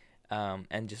right.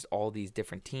 And just all these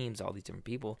different teams, all these different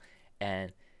people.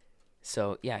 And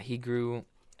so, yeah, he grew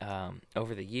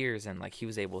over the years, and like he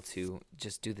was able to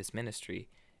just do this ministry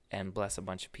and bless a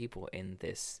bunch of people in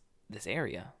this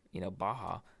area,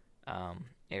 Baja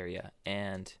area.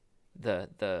 And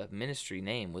the ministry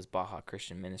name was Baja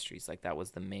Christian Ministries. Like that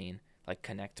was the main like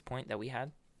connect point that we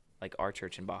had, like our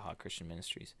church in Baja Christian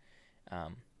Ministries.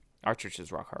 Our church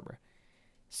is Rock Harbor.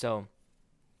 So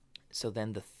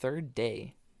then the third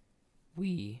day,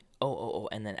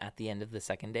 and then at the end of the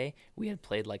second day, we had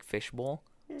played like fishbowl.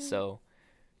 So,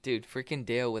 dude, freaking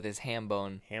Dale with his ham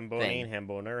boning,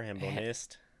 hamboner,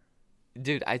 hambonist.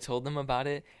 Dude, I told them about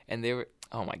it, and they were,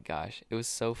 oh my gosh, it was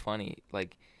so funny.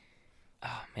 Like,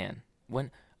 oh man,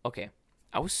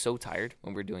 I was so tired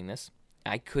when we were doing this.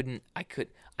 I couldn't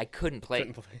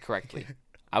play correctly.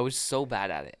 I was so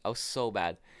bad at it. I was so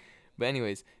bad. But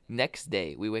anyways, next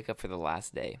day we wake up for the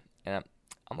last day, and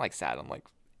I'm like sad. I'm like,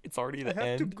 it's already the end. I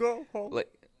have to go home.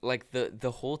 Like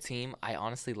the whole team. I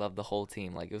honestly love the whole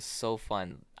team. Like it was so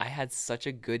fun. I had such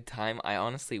a good time. I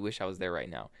honestly wish I was there right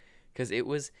now, because it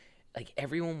was like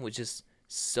everyone was just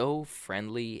so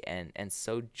friendly and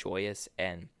so joyous,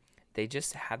 and they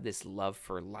just had this love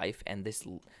for life and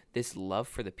this love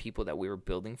for the people that we were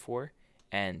building for,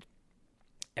 and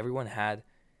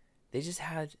they just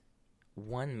had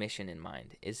one mission in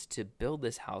mind, is to build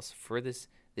this house for this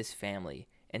family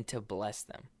and to bless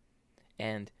them.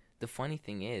 And the funny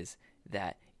thing is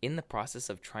that in the process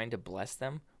of trying to bless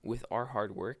them with our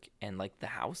hard work and like the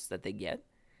house that they get,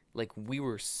 like we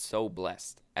were so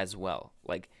blessed as well.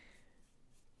 Like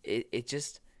it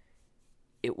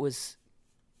was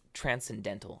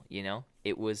transcendental,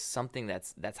 It was something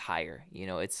that's higher,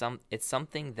 It's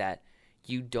something that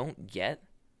you don't get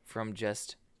from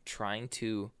just trying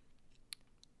to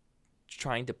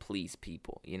please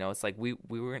people. It's like we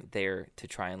weren't there to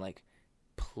try and like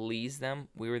please them.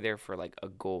 We were there for like a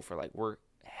goal, for like we're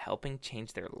helping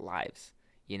change their lives.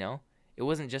 It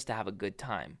wasn't just to have a good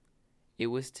time. It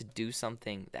was to do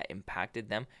something that impacted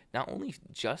them, not only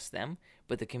just them,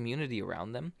 but the community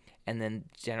around them, and then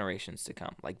generations to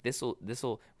come. Like this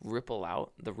will ripple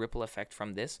out. The ripple effect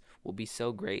from this will be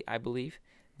so great, I believe,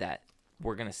 that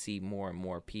we're gonna see more and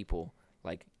more people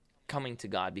like coming to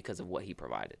God because of what He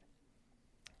provided.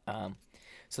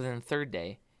 So then the third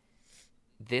day,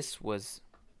 this was,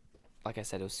 like I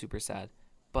said, it was super sad,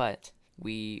 but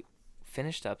we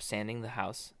finished up sanding the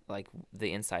house, like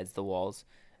the insides, the walls.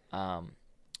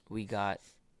 We got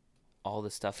all the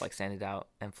stuff like sanded out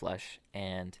and flush,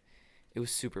 and it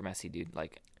was super messy, dude.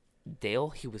 Like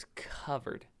Dale, he was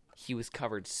covered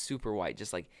super white,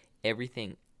 just like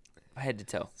everything head to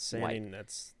toe. Sanding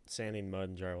mud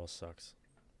and drywall sucks.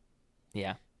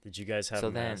 Yeah. Did you guys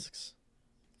have masks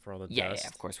for all the dust? Yeah,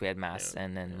 of course we had masks,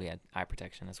 and then we had eye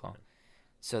protection as well.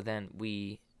 So then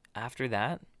after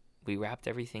that, we wrapped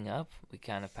everything up. We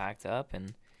kind of packed up,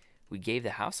 and we gave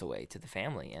the house away to the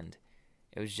family, and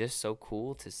it was just so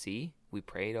cool to see. We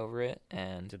prayed over it,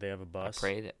 and did they have a bus? I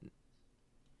prayed.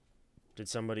 Did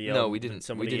somebody else? No, we didn't.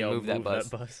 We didn't move that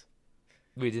bus.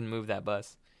 We didn't move that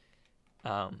bus.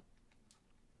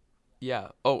 Yeah.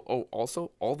 Oh.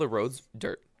 Also, all the roads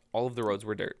dirt. All of the roads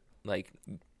were dirt. Like,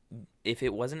 if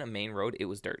it wasn't a main road, it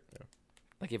was dirt. Yeah.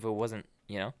 Like if it wasn't,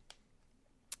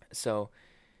 So,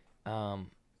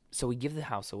 so we give the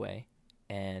house away,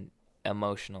 and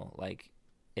emotional. Like,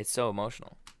 it's so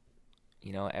emotional.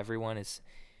 Everyone is.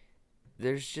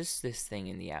 There's just this thing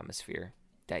in the atmosphere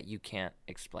that you can't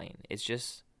explain. It's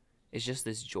just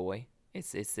this joy.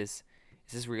 It's this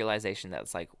realization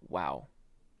that's like, wow.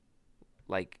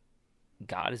 Like,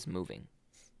 God is moving,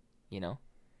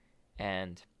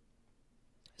 And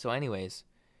so anyways,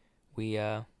 we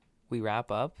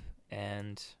wrap up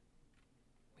and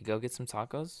we go get some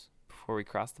tacos before we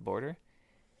cross the border.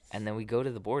 And then we go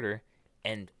to the border,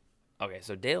 and okay,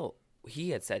 so Dale, he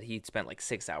had said he'd spent like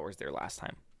 6 hours there last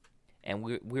time. And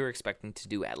we were expecting to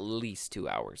do at least 2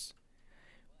 hours.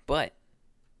 But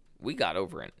we got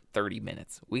over in 30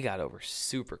 minutes. We got over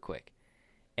super quick.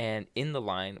 And in the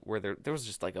line where there was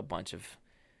just like a bunch of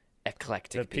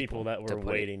eclectic people that were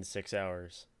waiting 6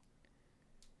 hours.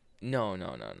 No.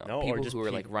 People who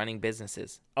were like running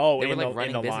businesses. Oh, they were like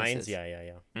running in the businesses. lines?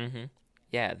 Yeah. Mm-hmm.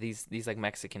 Yeah, these like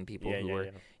Mexican people who were,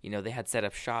 yeah. they had set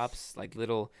up shops, like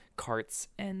little carts,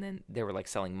 and then they were like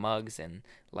selling mugs and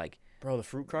like Bro, the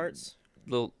fruit carts?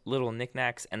 Little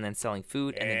knickknacks, and then selling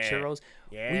food and then churros.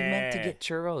 Yeah. We meant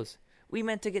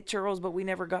to get churros, but we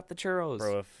never got the churros.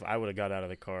 Bro, if I would have got out of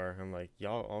the car, I'm like,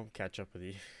 y'all, I'll catch up with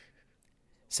you.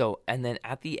 So, and then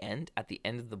at the end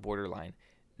of the borderline,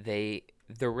 there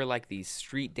were like these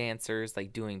street dancers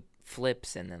like doing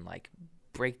flips and then like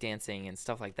breakdancing and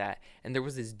stuff like that. And there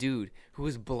was this dude who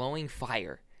was blowing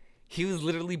fire. He was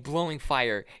literally blowing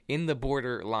fire in the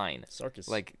border line. Circus.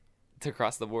 Like to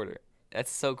cross the border.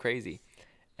 That's so crazy.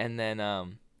 And then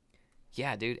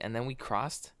yeah, dude, and then we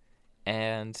crossed,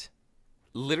 and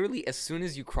literally as soon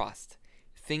as you crossed,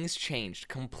 things changed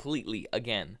completely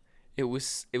again. It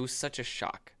was such a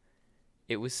shock.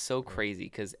 It was so crazy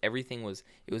because it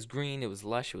was green, it was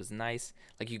lush, it was nice.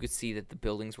 Like you could see that the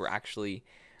buildings were actually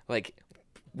like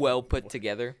well put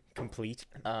together, complete.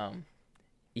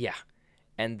 Yeah.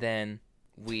 And then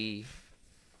we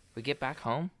get back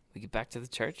home, we get back to the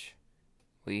church,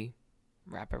 we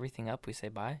wrap everything up, we say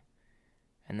bye,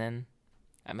 and then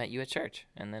I met you at church,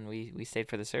 and then we stayed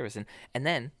for the service, and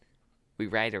then we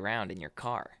ride around in your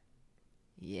car.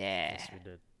 Yeah. Yes, we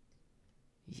did.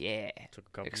 Yeah. Took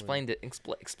a couple explain to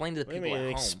the people at home.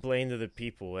 Explain to the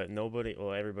people that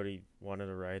everybody wanted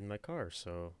to ride in my car,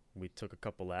 so we took a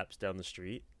couple laps down the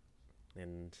street,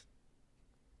 and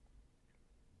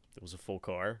it was a full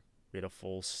car. We had a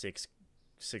full six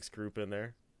group in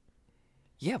there.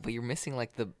 Yeah, but you're missing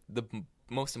like the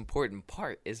most important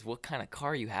part is what kind of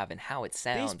car you have and how it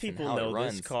sounds. These people and how know it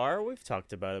runs. this car. We've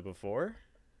talked about it before.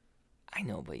 I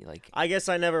know, but like I guess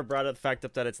I never brought up the fact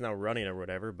up that it's now running or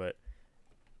whatever, but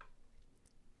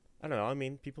I don't know. I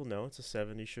mean, people know it's a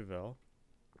 70 Chevelle.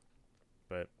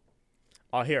 But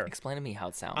here. Explain to me how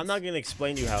it sounds. I'm not going to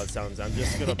explain to you how it sounds. I'm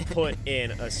just going to put in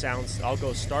a sound. I'll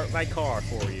go start my car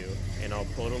for you, and I'll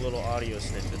put a little audio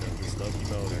snippet of this Loki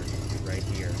motor right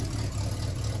here.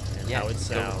 And how it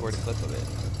sounds. Record a clip of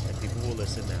it. And people will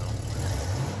listen now.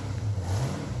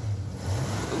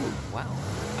 Ooh, wow.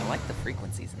 I like the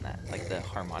frequencies in that. Like the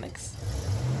harmonics.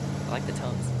 I like the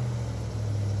tones.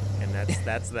 And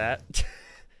that's that.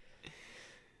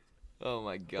 Oh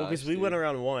my gosh. Well, because we went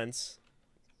around once.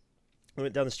 We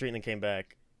went down the street and then came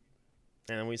back.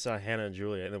 And then we saw Hannah and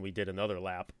Julia, and then we did another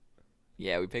lap.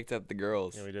 Yeah, we picked up the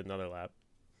girls. Yeah, we did another lap.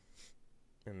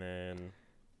 And then,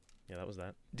 yeah, that was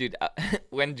that. Dude,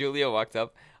 when Julia walked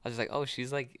up, I was just like, oh,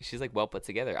 she's like well put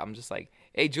together. I'm just like,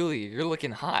 hey, Julia, you're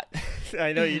looking hot.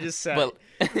 I know, you just said.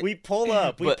 But, we pull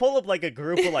up like a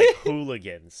group of like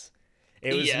hooligans.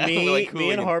 It was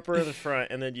me and Harper in the front,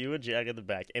 and then you and Jack in the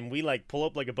back. And we like pull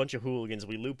up like a bunch of hooligans.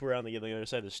 We loop around the other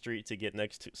side of the street to get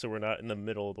next to, so we're not in the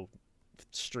middle of the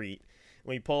street.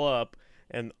 We pull up,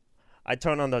 and I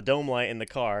turn on the dome light in the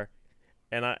car,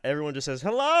 and everyone just says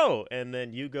hello. And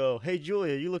then you go, "Hey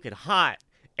Julia, you looking hot."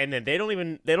 And then they don't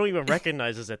even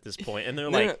recognize us at this point, and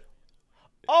they're like,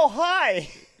 "Oh hi."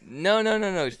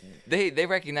 No. They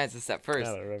recognized us at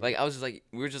first. Like I was just like,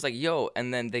 we were just like, yo,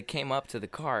 and then they came up to the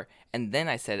car, and then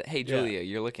I said, hey Julia,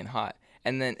 you're looking hot,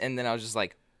 and then I was just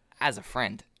like, as a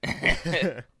friend,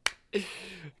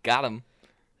 got him.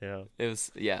 Yeah. It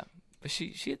was but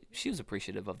she was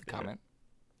appreciative of the comment.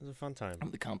 It was a fun time.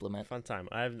 Of the compliment. Fun time.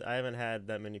 I haven't had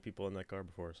that many people in that car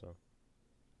before, so.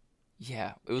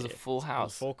 Yeah, it was a full house. It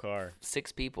was a full car.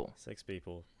 6 people. 6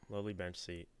 people. Lovely bench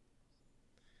seat.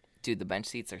 Dude, the bench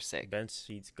seats are sick. Bench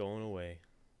seats going away.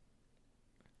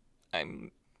 I'm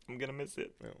gonna miss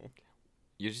it. No.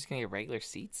 You're just gonna get regular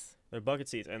seats? They're bucket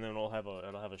seats, and then it'll have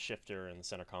a shifter and the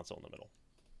center console in the middle,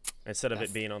 instead of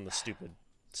it being on the stupid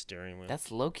steering wheel. That's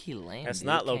low key lame. That's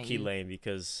not low key lame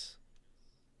because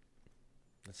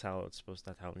that's how it's supposed.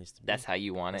 That's how it needs to be. That's how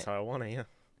you want it. That's how I want it. Yeah.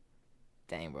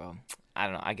 Dang, bro. I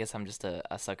don't know. I guess I'm just a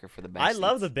sucker for the bench. I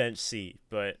love the bench seat,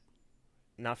 but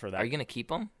not for that. Are you gonna keep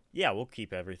them? Yeah, we'll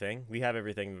keep everything. We have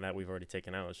everything that we've already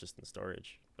taken out. It's just in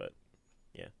storage. But,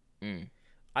 yeah.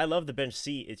 I love the bench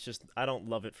seat. It's just I don't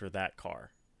love it for that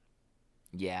car.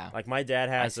 Yeah. Like my dad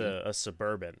has a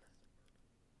Suburban.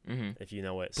 Mm-hmm. If you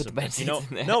know it. Put the bench seats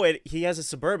in there. No, he has a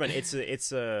Suburban. It's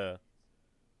a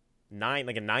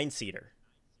 9-seater.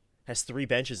 Has 3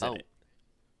 benches in it.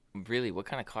 Really? What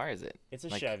kind of car is it? It's a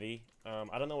Chevy.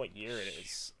 I don't know what year it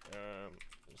is.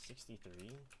 63.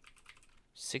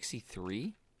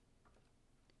 63?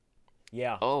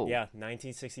 Yeah. Oh. Yeah,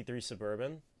 1963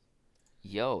 Suburban.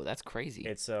 Yo, that's crazy.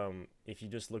 It's if you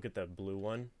just look at the blue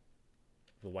one,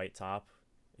 the white top,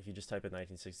 if you just type in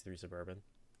 1963 Suburban,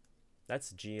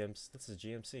 that's GM's. That's a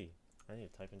GMC. I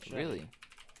need to type in Chevy. Really?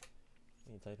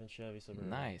 I need to type in Chevy Suburban.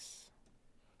 Nice.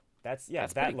 That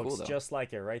pretty looks cool, though. just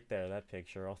like it right there. That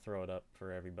picture. I'll throw it up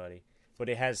for everybody. But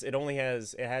it has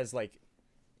like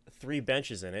 3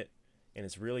 benches in it, and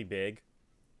it's really big.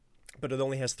 But it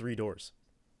only has 3 doors.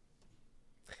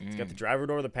 It's got the driver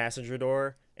door, the passenger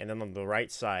door, and then on the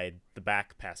right side, the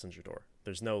back passenger door.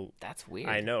 There's no. That's weird.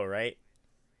 I know, right? It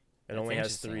That's only has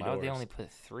interesting. 3 Why doors. would they only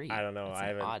put 3? I don't know.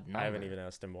 That's an odd I haven't number. even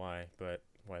asked him why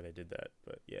they did that.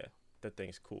 But yeah, that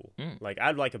thing's cool. Mm. Like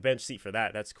I'd like a bench seat for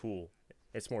that. That's cool.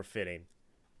 It's more fitting.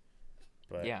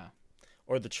 But Yeah.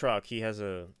 or the truck. He has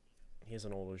an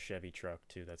older Chevy truck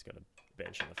too. That's got a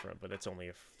bench in the front, but it's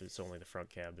only the front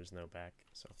cab. There's no back.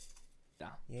 So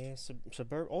Yeah. yeah,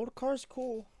 suburban. Old cars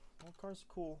cool. Old cars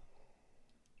cool.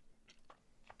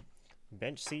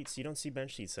 Bench seats. You don't see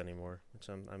bench seats anymore, which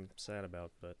I'm sad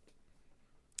about. But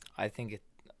I think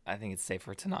it's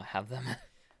safer to not have them.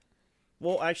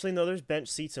 well, actually, no. There's bench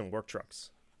seats in work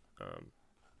trucks.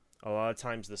 A lot of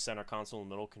times the center console in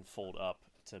the middle can fold up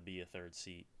to be a third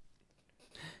seat.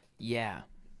 Yeah.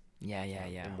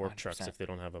 In work trucks 100%. if they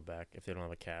don't have a back, if they don't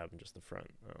have a cab and just the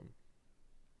front.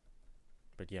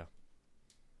 But yeah,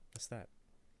 that's that.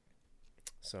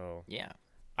 So Yeah.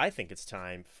 I think it's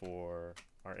time for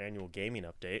our annual gaming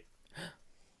update.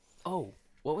 Oh,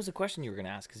 what was the question you were gonna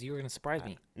ask? Because you were gonna surprise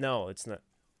me. No, it's not.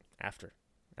 After.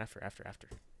 After.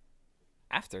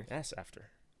 Yes, after.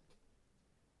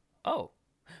 Oh.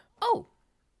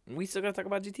 We still gotta talk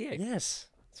about GTA. Yes.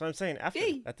 That's what I'm saying. After.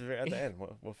 Yay. At the end.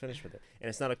 We'll finish with it. And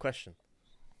it's not a question.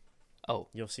 Oh.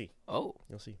 You'll see. Oh.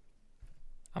 You'll see.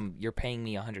 You're paying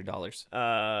me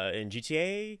 $100. In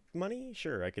GTA money,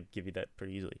 sure, I could give you that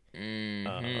pretty easily.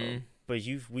 Mm-hmm. But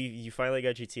you finally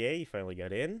got GTA. You finally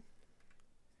got in.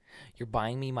 You're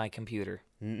buying me my computer.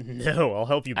 No, I'll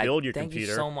help you build your Thank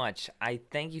computer. you so much. I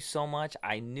thank you so much.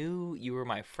 I knew you were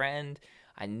my friend.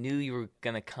 I knew you were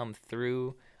gonna come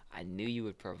through. I knew you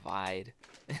would provide.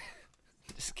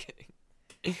 Just kidding.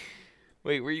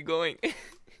 Wait, where are you going?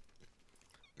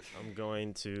 I'm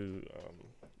going to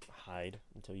hide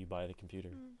until you buy the computer.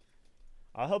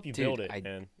 I'll help you Dude, build it,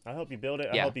 man. I'll help you build it.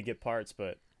 I'll Yeah. help you get parts,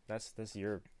 but that's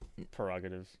your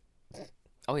prerogative.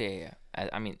 Oh yeah.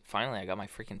 I mean, finally, I got my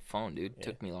freaking phone, dude. Yeah.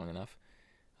 Took me long enough.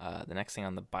 The next thing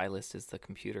on the buy list is the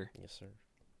computer. Yes, sir.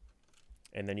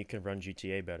 And then you can run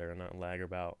GTA better and not lag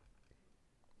about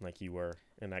like you were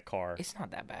in that car. It's not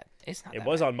that bad. It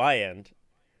was on my end.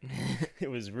 It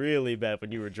was really bad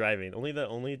when you were driving. Only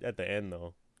at the end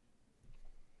though.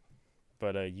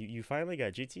 But you finally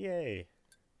got GTA,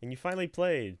 and you finally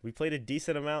played. We played a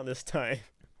decent amount this time.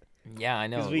 Yeah, I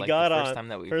know. Because we like got the on first time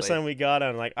that we first played. time we got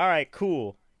on, like, all right,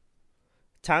 cool.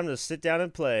 Time to sit down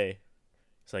and play.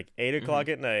 It's like 8:00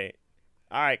 at night.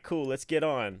 All right, cool. Let's get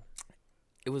on.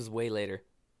 It was way later.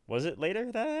 Was it later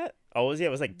than that? Oh, it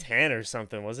was like 10 or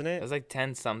something, wasn't it? It was like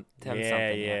 10 something.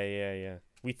 Yeah.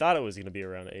 We thought it was gonna be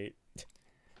around 8.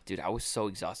 Dude, I was so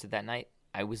exhausted that night.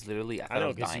 I was literally, I thought I I know,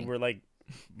 was because dying. you were like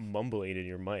mumbling in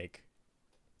your mic.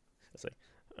 It's like,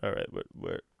 all right,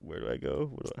 where do I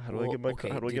go? How do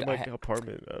I get my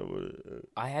apartment?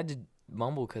 I had to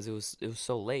mumble because it was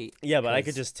so late. Yeah, but I could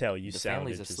 'cause just tell you the sounded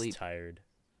family's just asleep. tired.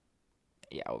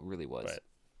 Yeah, it really was. But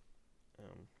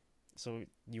so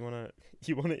you wanna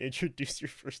introduce your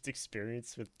first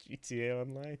experience with GTA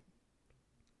Online?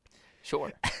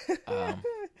 Sure.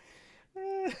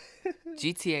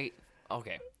 GTA.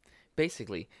 Okay.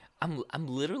 Basically, I'm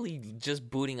literally just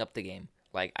booting up the game.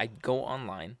 Like, I go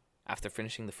online after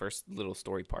finishing the first little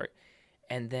story part,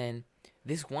 and then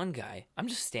this one guy, I'm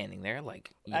just standing there,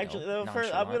 like, Actually,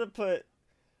 first I'm gonna put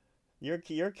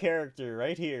your character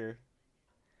right here.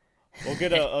 We'll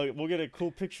get a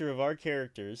cool picture of our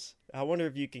characters. I wonder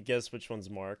if you can guess which one's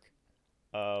Mark.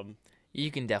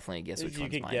 You can definitely guess which you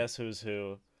one's can mine. guess who's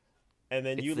who, and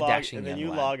then It's you the log dashing and then young you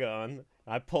lad. log on.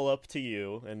 I pull up to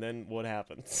you, and then what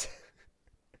happens?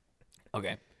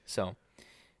 Okay, so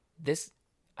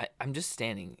I'm just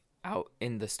standing out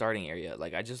in the starting area.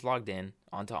 Like, I just logged in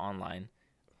onto online.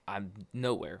 I'm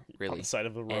nowhere, really. On the side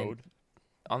of the road.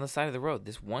 On the side of the road,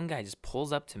 this one guy just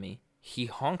pulls up to me. He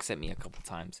honks at me a couple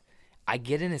times. I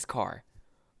get in his car,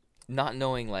 not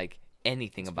knowing, like,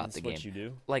 anything about the game. What you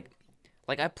do? Like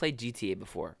I played GTA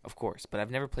before, of course, but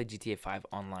I've never played GTA 5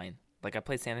 online. Like, I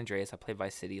played San Andreas, I played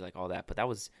Vice City, like all that, but that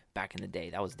was back in the day.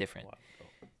 That was different. Wow.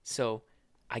 So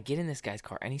I get in this guy's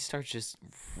car, and he starts just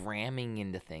ramming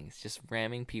into things, just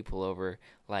ramming people over,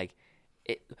 like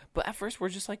it. But at first, we're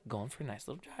just like going for a nice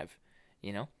little drive,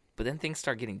 you know. But then things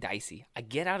start getting dicey. I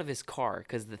get out of his car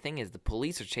because the thing is the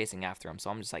police are chasing after him. So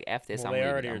I'm just like, F this. Well, I'm they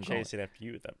leaving. already I'm were going. chasing after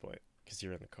you at that point because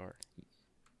you're in the car.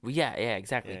 Well, yeah,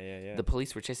 exactly. Yeah. The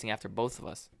police were chasing after both of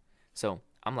us. So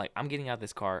I'm like, I'm getting out of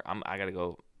this car. I gotta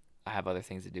go. I have other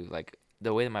things to do. Like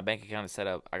the way that my bank account is set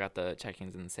up, I got the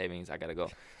checkings and the savings. I gotta go.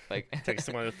 Like takes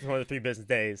one of the 3 business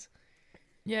days.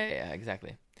 Yeah,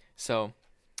 exactly. So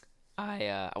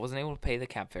I wasn't able to pay the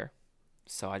cab fare,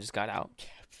 so I just got out.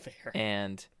 Cab fare.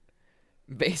 And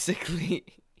basically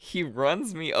he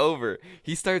runs me over.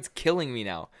 He starts killing me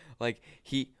now. Like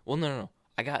no.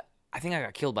 I think I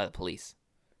got killed by the police.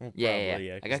 Well, Yeah.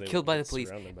 probably, I got killed by the police.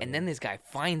 And then you. this guy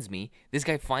finds me. This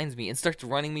guy finds me and starts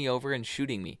running me over and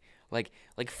shooting me. Like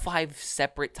 5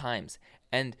 separate times.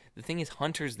 And the thing is,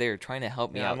 Hunter's there trying to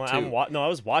help me out too. I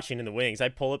was watching in the wings. I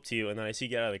pull up to you, and then I see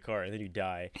you get out of the car, and then you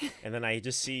die. And then I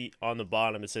just see on the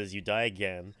bottom it says you die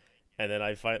again. And then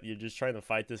you're just trying to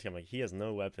fight this guy. I'm like, he has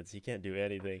no weapons. He can't do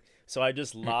anything. So I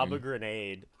just lob a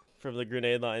grenade from the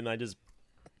grenade line, and I just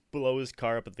blow his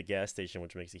car up at the gas station,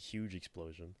 which makes a huge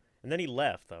explosion. And then he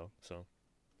left, though. So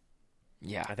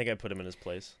Yeah. I think I put him in his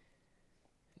place.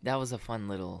 That was a fun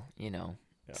little,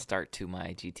 start to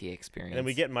my GTA experience. And then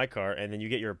we get in my car, and then you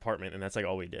get your apartment, and that's like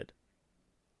all we did.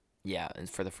 Yeah, and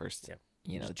for the first,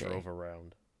 just day. drove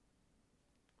around.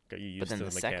 Got you used But then to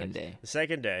the mechanics. second day. The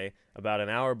second day, about an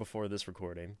hour before this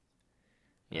recording.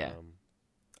 Yeah.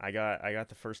 I got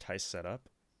the first heist set up.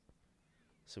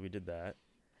 So we did that.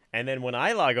 And then when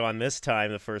I log on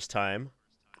the first time,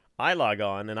 I log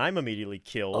on and I'm immediately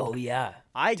killed. Oh yeah.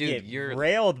 I Dude, get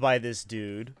railed by this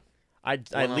dude. I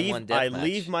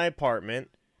leave my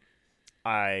apartment.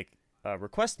 I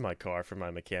request my car from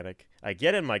my mechanic. I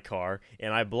get in my car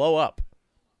and I blow up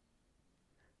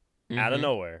out of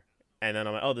nowhere. And then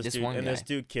I'm like, oh, this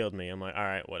dude killed me. I'm like, all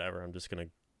right, whatever. I'm just gonna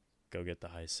go get the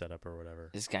heist set up or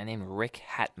whatever. This guy named Rick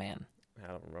Hatman. I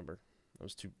don't remember. I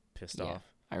was too pissed Yeah, off.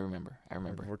 I remember.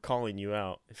 We're calling you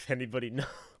out. If anybody knows.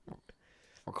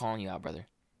 We're calling you out, brother.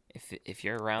 If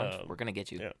you're around, we're gonna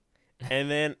get you. Yeah. And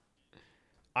then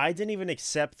I didn't even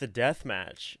accept the death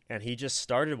match, and he just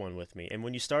started one with me. And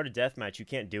when you start a death match, you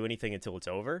can't do anything until it's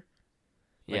over.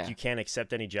 Like you can't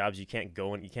accept any jobs, you can't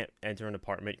go in, you can't enter an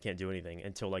apartment, you can't do anything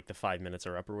until like the 5 minutes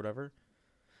are up or whatever.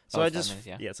 So it's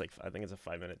like I think it's a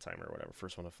 5-minute timer or whatever,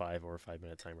 first one to 5 or a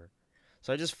 5-minute timer.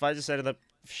 So I just ended up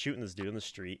shooting this dude in the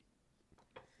street,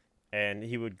 and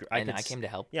I came to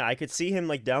help. Yeah, I could see him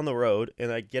like down the road, and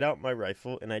I'd get out my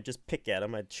rifle and I'd just pick at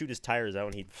him. I'd shoot his tires out,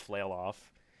 and he'd flail off.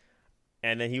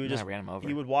 And then he would I ran him over.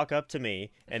 He would walk up to me,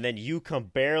 and then you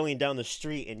come barreling down the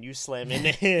street, and you slam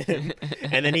into him,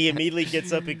 and then he immediately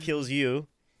gets up and kills you.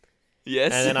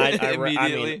 Yes. And then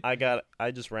immediately.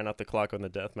 I just ran out the clock on the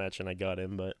deathmatch, and I got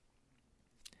him, but.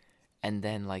 And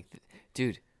then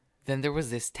dude, then there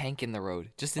was this tank in the road,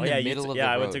 just in the middle of the road.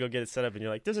 Yeah, I went to go get it set up, and you're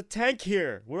like, "There's a tank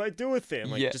here. What do I do with it?"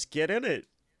 I'm like, "Just get in it."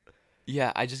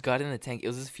 Yeah, I just got in the tank. It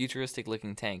was this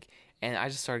futuristic-looking tank, and I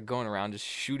just started going around, just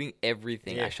shooting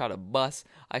everything. Yeah. I shot a bus.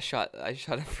 I shot a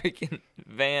freaking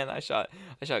van. I shot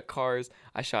cars.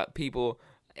 I shot people,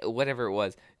 whatever it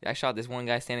was. I shot this one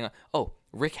guy standing on. Oh,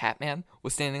 Rick Hatman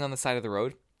was standing on the side of the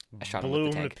road. I shot him with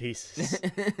the tank. Blew him to pieces.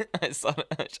 I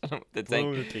shot him with the tank.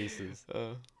 Blew him to pieces.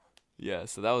 Yeah,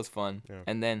 so that was fun. Yeah.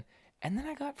 And then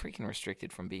I got freaking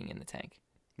restricted from being in the tank.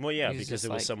 Well, yeah, because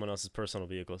it was someone else's personal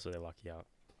vehicle, so they lock you out.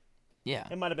 Yeah.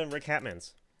 It might have been Rick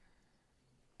Hatman's.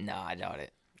 No, I doubt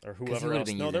it. Or whoever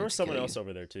else. No, there was someone else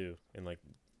over there, too. In,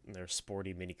 their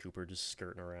sporty Mini Cooper just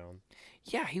skirting around.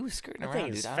 Yeah, he was skirting around, dude. That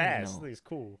thing is fast. That thing is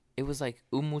cool. It was like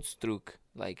Umutstruk.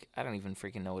 Like, I don't even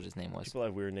freaking know what his name was. People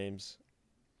have weird names.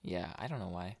 Yeah, I don't know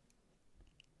why.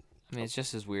 I mean, it's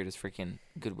just as weird as freaking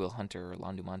Goodwill Hunter or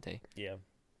Landumante. Yeah.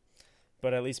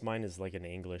 But at least mine is like an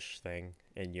English thing,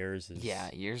 and yours is...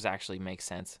 Yeah, yours actually makes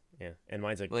sense. Yeah, and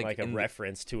mine's like a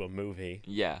reference to a movie.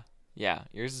 Yeah,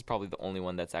 yours is probably the only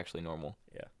one that's actually normal.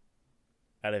 Yeah.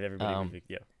 Out of everybody,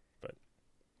 yeah. But.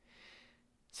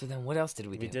 So then what else did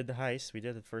we do? We did the heist. We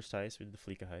did the first heist. We did the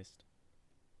Fleeka heist.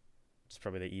 It's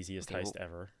probably the easiest heist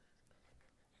ever.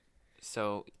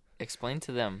 So explain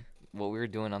to them what we were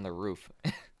doing on the roof.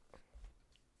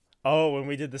 Oh, when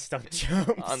we did the stump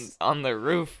jumps on the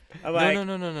roof. No.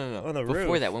 On the roof.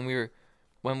 Before that, when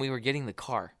we were getting the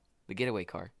car, the getaway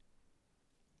car.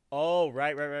 Oh,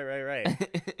 right.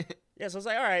 Yeah, so I was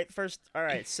like, all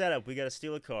right, set up. We got to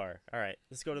steal a car. All right,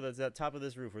 let's go to the top of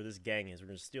this roof where this gang is. We're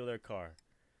gonna steal their car.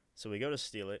 So we go to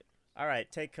steal it. All right,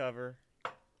 take cover.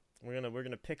 We're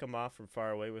gonna pick them off from far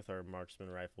away with our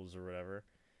marksman rifles or whatever.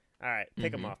 All right,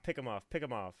 pick them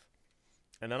off.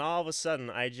 And then all of a sudden,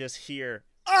 I just hear,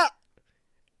 ah!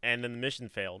 And then the mission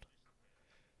failed.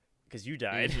 Because you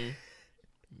died.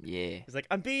 Yeah. He's like,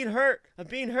 I'm being hurt. I'm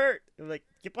being hurt. I'm like,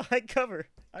 get behind cover.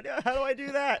 How do I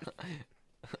do that?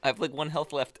 I have like 1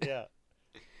 health left. Yeah.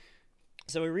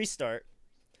 So we restart,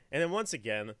 and then once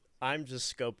again, I'm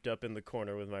just scoped up in the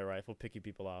corner with my rifle, picking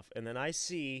people off, and then I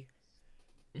see.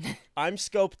 I'm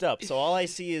scoped up, so all I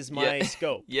see is my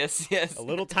scope. Yes. A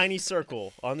little tiny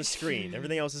circle on the screen.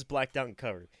 Everything else is blacked out and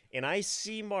covered. And I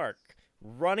see Mark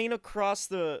running across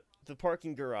the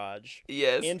parking garage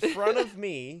in front of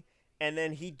me, and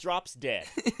then he drops dead.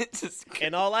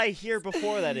 And all I hear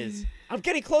before that is, I'm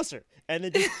getting closer. And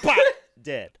then just pop,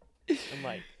 dead. I'm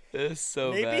like, that's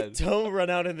so maybe bad. don't run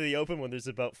out into the open when there's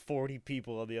about 40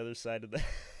 people on the other side of that.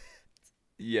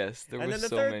 Yes, there and were then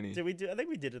so third, many. I think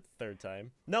we did it the third time.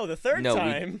 No, the third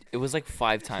time. It was like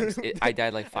 5 times. I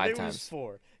died like 5 I think times. It was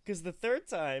 4. Because the third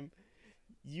time,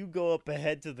 you go up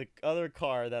ahead to the other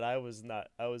car that I was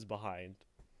behind.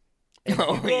 And you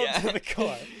go up to the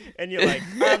car, and you're like,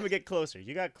 I'm going to get closer.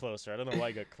 You got closer. I don't know why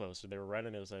you got closer. They were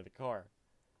running outside the car.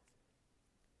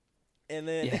 And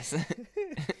then,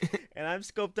 and I'm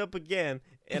scoped up again,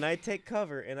 and I take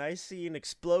cover, and I see an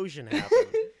explosion happen.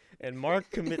 And Mark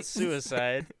commits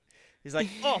suicide. He's like,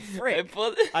 oh, frick.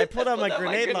 I put on my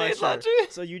grenade launcher.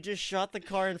 So you just shot the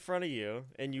car in front of you,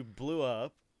 and you blew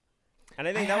up. And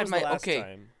I think that was the last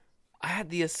time. I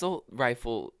had the assault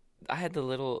rifle. I had the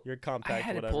little. Your compact, I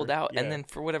had whatever. it pulled out, and then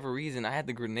for whatever reason, I had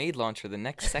the grenade launcher the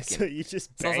next second. So you just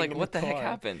I was like, banged what the heck car.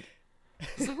 happened? I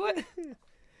was like, what?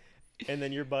 And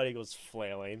then your body goes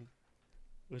flailing,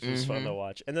 which was fun to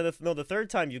watch. And then the third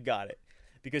time you got it,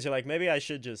 because you're like, maybe I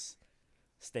should just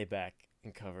stay back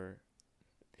and cover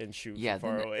and shoot from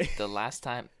far away. The last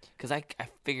time, because I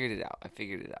figured it out.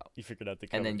 You figured out the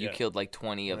cover. And then you killed like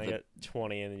 20 of I the got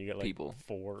 20, and then you got like people.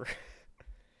 4.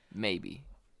 Maybe,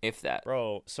 if that.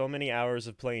 Bro, so many hours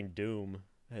of playing Doom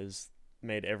has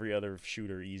made every other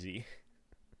shooter easy.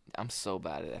 I'm so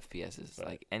bad at FPSs. But,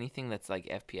 like anything that's like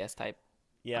FPS type.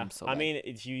 Yeah, I'm so I bad. mean,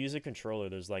 if you use a controller,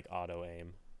 there's like auto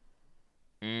aim.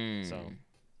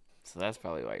 So that's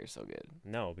probably why you're so good.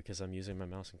 No, because I'm using my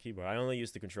mouse and keyboard. I only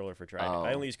use the controller for driving.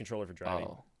 I only use controller for driving.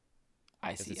 Oh,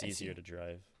 I see. It's easier to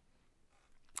drive.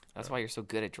 That's why you're so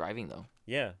good at driving, though.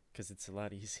 Yeah, because it's a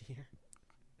lot easier.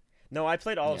 No, I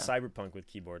played all of Cyberpunk with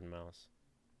keyboard and mouse.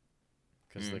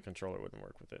 Because the controller wouldn't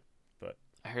work with it. But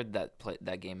I heard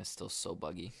that game is still so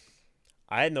buggy.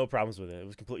 I had no problems with it. It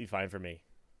was completely fine for me.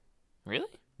 Really?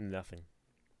 Nothing.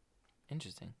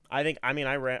 Interesting. I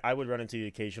would run into the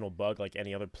occasional bug like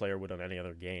any other player would on any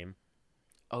other game.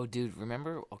 Oh, dude,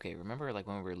 remember like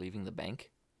when we were leaving the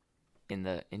bank in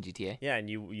GTA? Yeah, and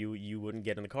you wouldn't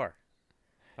get in the car.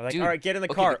 I'm like, dude, all right, get in the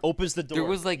car. Opens the door. There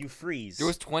was like you freeze. There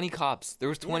was 20 cops. There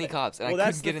was 20 cops, and well,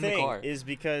 I couldn't get in the car. Is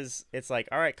because it's like,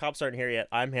 all right, cops aren't here yet.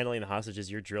 I'm handling the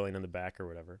hostages. You're drilling in the back or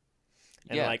whatever.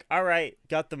 And they're like, all right,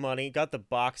 got the money, got the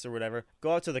box or whatever.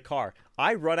 Go out to the car.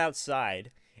 I run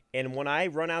outside, and when I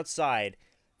run outside,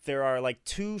 there are like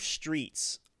 2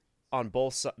 streets on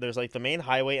both sides. There's like the main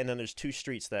highway, and then there's 2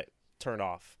 streets that turn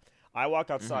off. I walk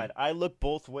outside. I look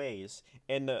both ways,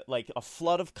 and like a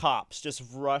flood of cops just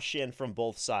rush in from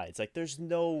both sides. Like there's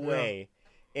no way,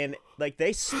 and like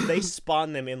they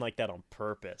spawn them in like that on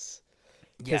purpose.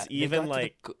 Because even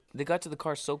they got to the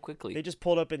car so quickly. They just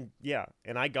pulled up and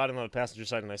I got in on the passenger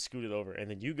side and I scooted over, and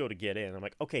then you go to get in. I'm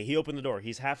like, okay, he opened the door.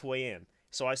 He's halfway in.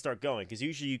 So I start going because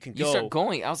usually you can go. You start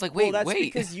going. I was like, wait.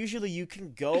 Because usually you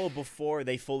can go before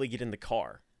they fully get in the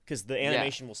car. Because the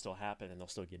animation will still happen and they'll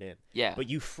still get in. Yeah. But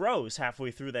you froze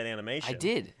halfway through that animation. I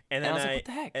did. And then I was like, what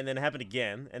the heck? And then it happened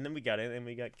again. And then we got in and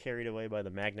we got carried away by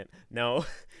the magnet. No.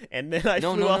 And then I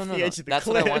flew off the edge of the cliff. That's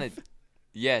what I wanted.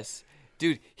 Yes.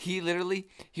 Dude, he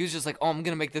was just like, oh, I'm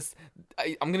going to make this.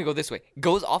 I'm going to go this way.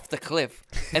 Goes off the cliff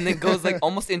and then goes like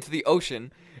almost into the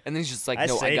ocean. And then he's just like,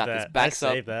 no, I got this.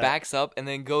 Backs up, and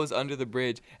then goes under the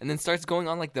bridge, and then starts going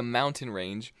on like the mountain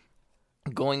range,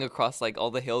 going across like all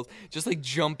the hills, just like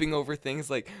jumping over things,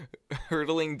 like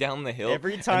hurtling down the hill.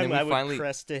 Every time I would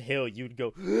crest a hill, you'd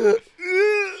go,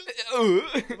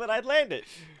 but I'd land it.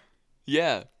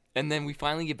 Yeah, and then we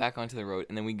finally get back onto the road,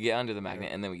 and then we get under the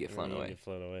magnet, and then we get flown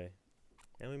away.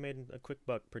 And we made a quick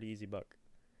buck, pretty easy buck.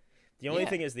 The only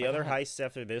thing is the other heists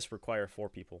after this require 4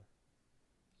 people.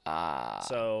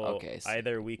 So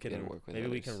either we can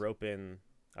we can rope in.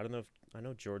 I don't know if I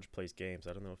know George plays games.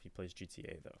 I don't know if he plays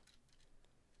GTA though.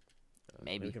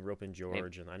 Maybe we can rope in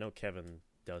George, and I know Kevin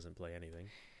doesn't play anything.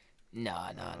 No.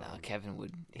 Kevin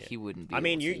would. Yeah. He wouldn't be. I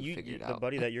mean, you the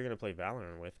buddy that you're gonna play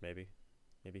Valorant with, maybe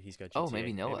he's got GTA. Oh,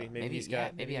 maybe Noah. Maybe he's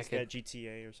got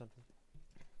GTA or something.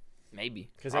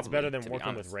 Maybe because that's better than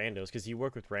working with randos. Because you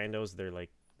work with randos, they're like,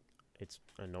 it's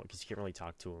annoying because you can't really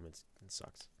talk to them. It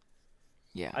sucks.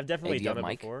 Yeah. I've definitely do you done have it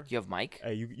mic? before. You have mic?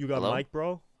 Hey, you got Hello? mic,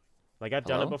 bro? Like I've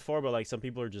done it Hello? before, but like some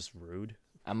people are just rude.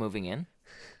 I'm moving in.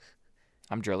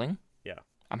 I'm drilling. Yeah.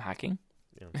 I'm hacking.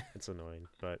 Yeah, it's annoying,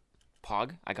 but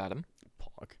Pog, I got him.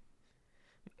 pog.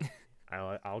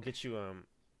 I'll get you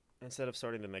instead of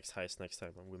starting the next heist next time,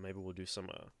 maybe we'll do some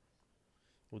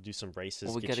races.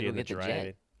 Well, we get gotta you go in the get the drive.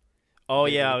 jet. Oh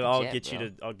We gotta yeah, go get the I'll jet,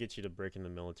 get you bro. to break in the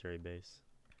military base.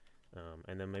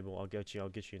 And then maybe I'll get you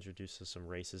introduced to some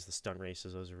races, the stunt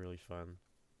races. Those are really fun.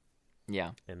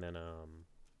 Yeah. And then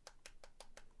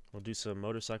we'll do some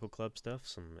motorcycle club stuff,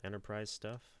 some enterprise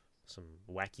stuff, some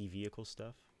wacky vehicle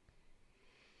stuff.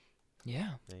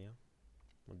 Yeah. Yeah.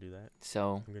 We'll do that.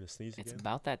 So I'm gonna sneeze it's again.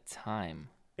 about that time.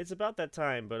 It's about that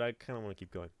time, but I kind of want to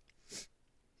keep going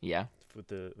Yeah. with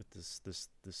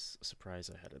this surprise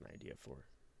I had an idea for.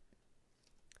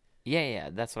 Yeah.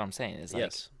 That's what I'm saying. Is like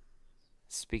Yes.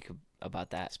 speak about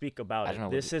that. Speak about I it. don't know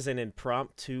what This is an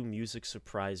impromptu music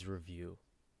surprise review.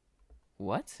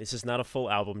 What? This is not a full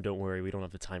album. Don't worry, we don't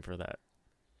have the time for that.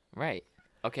 Right.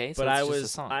 Okay. So But it's just a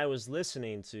song. I was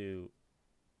listening to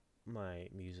my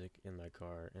music in my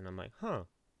car, and I'm like, huh.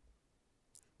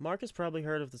 Mark has probably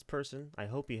heard of this person. I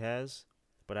hope he has,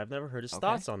 but I've never heard his Okay.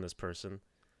 thoughts on this person.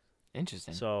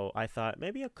 Interesting. So I thought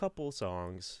maybe a couple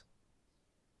songs,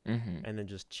 Mm-hmm. and then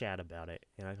just chat about it.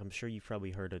 And I'm sure you've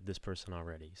probably heard of this person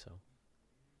already. So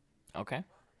Okay.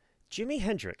 Jimi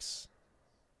Hendrix.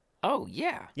 Oh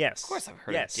yeah. Yes. Of course I've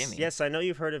heard yes. of Jimi. Yes, I know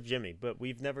you've heard of Jimi, but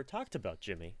we've never talked about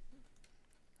Jimi.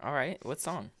 All right. What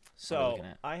song? So looking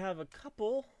at? I have a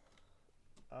couple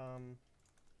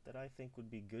that I think would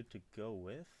be good to go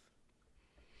with.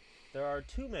 There are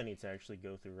too many to actually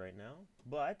go through right now,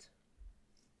 but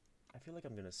I feel like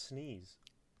I'm going to sneeze.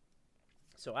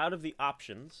 So out of the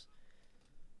options,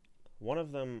 one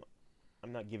of them,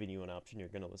 I'm not giving you an option. You're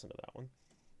going to listen to that one.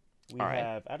 We All right.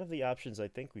 have, out of the options I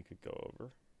think we could go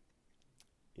over,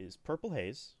 is Purple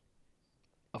Haze,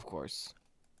 Of course.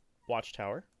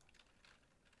 Watchtower,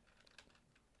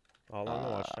 All Along the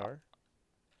Watchtower.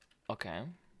 Okay.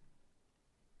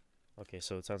 Okay,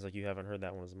 so it sounds like you haven't heard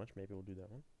that one as much. Maybe we'll do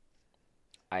that one.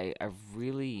 I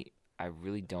really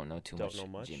don't know too Don't know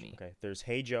much. Jimi. Okay, there's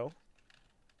Hey Joe.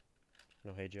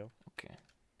 No Hey Joe. Okay.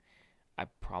 I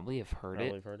probably have heard Probably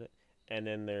it. have heard it. And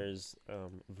then there's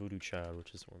Voodoo Child,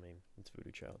 which is one name. It's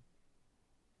Voodoo Child.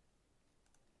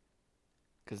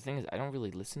 Because the thing is, I don't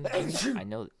really listen to Jimi. I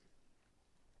know.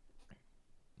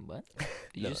 What?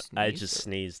 Did you just I sneeze, just or-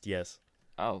 sneezed. Yes.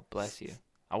 Oh, bless you.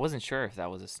 I wasn't sure if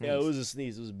that was a sneeze. Yeah, it was a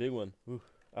sneeze. It was a big one. Ooh.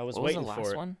 I was what was the waiting last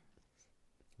for it. one?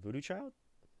 Voodoo Child.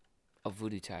 A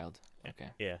Voodoo Child. Okay.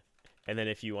 Yeah. And then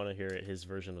if you want to hear it, his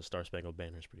version of Star Spangled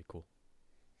Banner is pretty cool.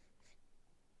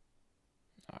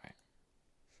 All right.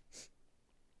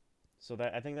 So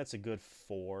that I think that's a good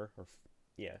 4.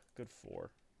 Good 4.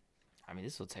 I mean,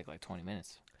 this will take like 20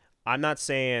 minutes. I'm not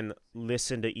saying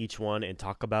listen to each one and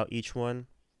talk about each one.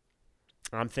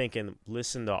 I'm thinking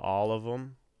listen to all of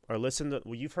them, or listen to.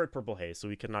 Well, you've heard Purple Haze, so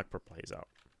we can knock Purple Haze out.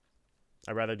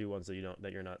 I'd rather do ones that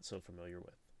you're not so familiar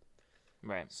with.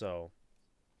 Right. So,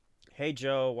 Hey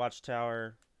Joe,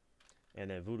 Watchtower, and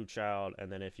then Voodoo Child,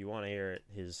 and then if you want to hear it,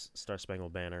 his Star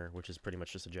Spangled Banner, which is pretty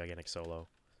much just a gigantic solo.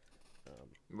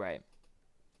 Right.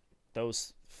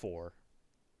 Those 4.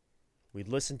 We'd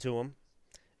listen to them,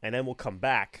 and then we'll come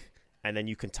back, and then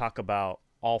you can talk about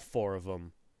all 4 of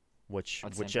them,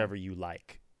 whichever you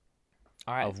like.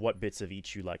 All right. Of what bits of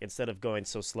each you like, instead of going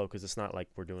so slow, because it's not like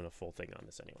we're doing a full thing on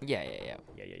this anyway.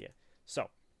 Yeah. So,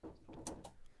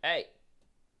 Hey.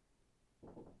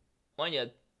 One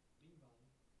yet.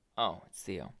 Oh, it's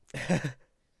Theo.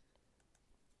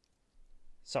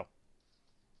 so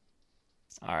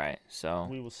All right. So.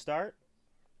 we will start.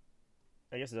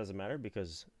 I guess it doesn't matter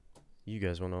because you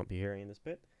guys will not be hearing this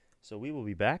bit. So we will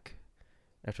be back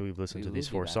after we've listened We to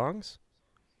these will 4 be back. songs.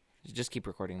 Just keep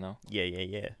recording though.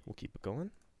 Yeah. We'll keep it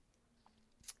going.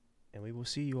 And we will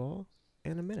see you all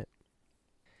in a minute.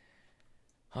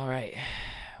 All right.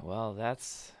 Well,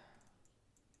 that's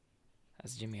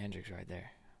Jimi Hendrix right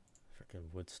there.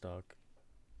 Freaking Woodstock.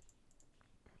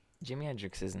 Jimi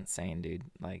Hendrix is insane, dude.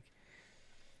 Like,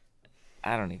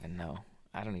 I don't even know.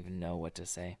 I don't even know what to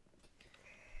say.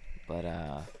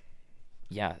 But,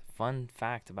 yeah, fun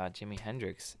fact about Jimi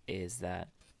Hendrix is that...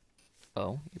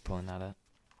 Oh, you're pulling that up.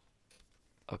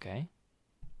 Okay.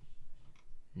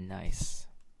 Nice.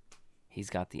 He's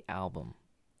got the album.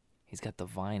 He's got the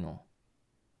vinyl.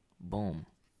 Boom.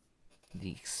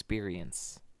 The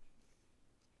experience.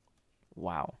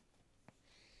 Wow.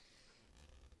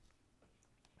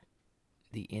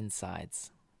 The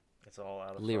insides. It's all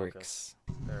out of Lyrics.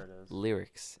 focus. There it is.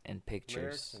 Lyrics and pictures.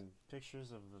 Lyrics and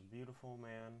pictures of the beautiful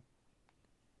man.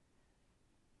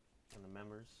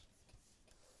 members.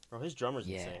 Bro, his drummer's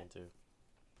Yeah. insane too.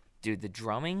 Dude, the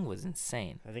drumming was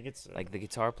insane. I think it's Like the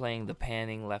guitar playing, the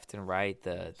panning left and right,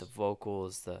 the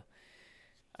vocals,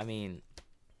 I mean,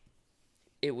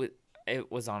 it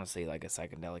was honestly like a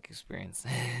psychedelic experience.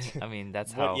 I mean,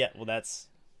 that's how. Well, that's,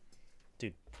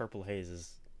 dude. Purple Haze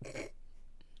is.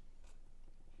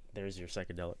 There's your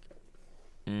psychedelic.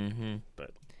 Mm-hmm.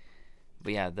 But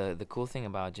yeah, the cool thing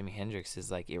about Jimi Hendrix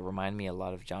is like it reminded me a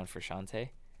lot of John Frusciante.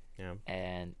 yeah,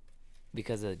 And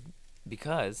because the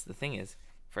thing is,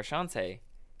 Frusciante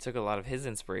took a lot of his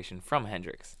inspiration from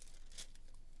Hendrix.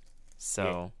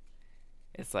 So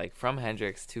it's like from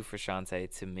Hendrix to Frusciante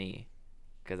to me,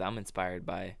 because I'm inspired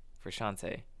by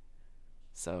Frusciante.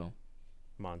 So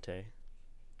Monte.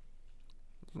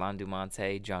 Landu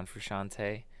Monte, John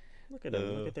Frusciante, Look at him.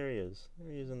 Look at there he is.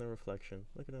 There he is in the reflection.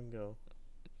 Look at him go.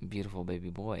 beautiful baby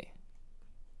boy.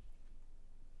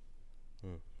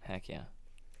 Heck yeah.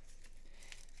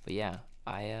 But yeah,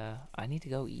 I need to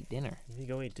go eat dinner. You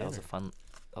go eat dinner. That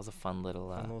was a fun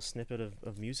little a little snippet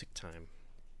of music time.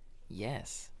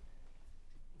 Yes.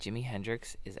 Jimi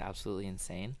Hendrix is absolutely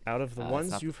insane. Out of the It's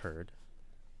ones not you've heard,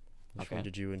 which one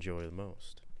did you enjoy the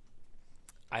most?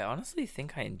 I honestly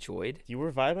think I enjoyed. You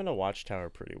were vibing to Watchtower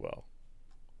pretty well.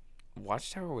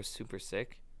 Watchtower was super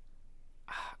sick.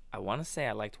 I want to say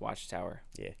I liked Watchtower.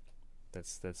 Yeah,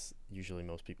 that's usually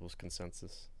most people's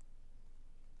consensus.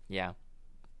 Yeah.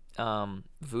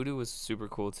 Voodoo was super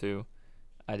cool too.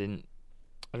 I didn't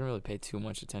really pay too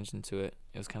much attention to it.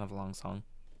 It was kind of a long song.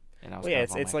 And I was Well, yeah, kind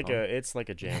of on it's my like phone. it's like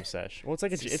a jam sesh. Well, it's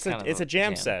like It's just it's kind of a a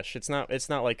jam jam. sesh. It's not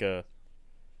like a.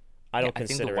 I don't I think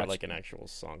the consider it Watch- like an actual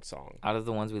song. Out of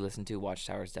the ones we listened to,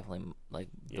 Watchtower is definitely like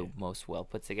Yeah. the most well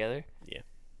put together. Yeah.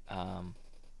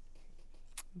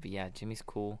 But yeah, Jimmy's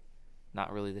cool.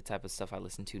 Not really the type of stuff I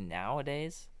listen to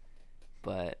nowadays,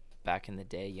 but back in the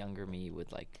day, younger me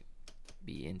would like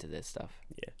be into this stuff.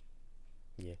 Yeah.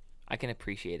 Yeah. I can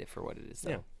appreciate it for what it is though.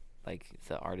 Yeah. Like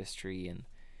the artistry and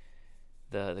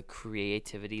the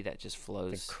creativity that just The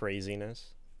flows.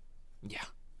 craziness, Yeah.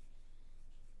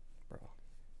 bro.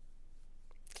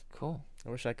 Cool. I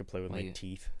wish I could play with Well, my you-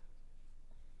 teeth.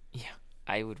 Yeah.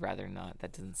 I would rather not.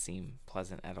 That doesn't seem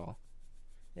pleasant at all.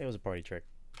 It was a party trick.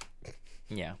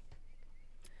 Yeah.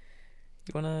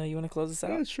 You wanna close this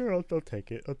out? Yeah, sure. I'll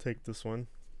take it. I'll take this one.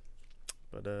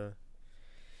 But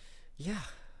yeah.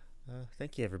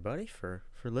 Thank you everybody for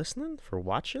listening, for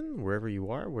watching, wherever you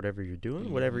are, whatever you're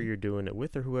doing, whatever Mhm. you're doing it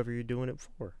with, or whoever you're doing it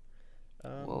for.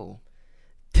 Whoa.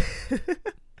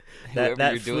 That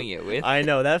Whoever you're flew- doing it with. I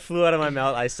know that flew out of my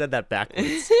mouth. I said that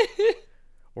backwards.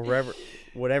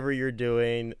 Whatever you're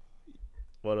doing,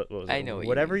 what was it? I know what you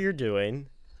whatever mean. you're doing,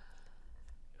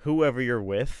 whoever you're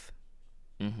with,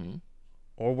 Mm-hmm.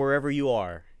 or wherever you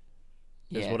are,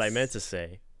 is what I Yes. meant to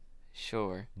say.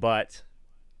 Sure. But,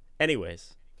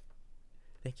 anyways,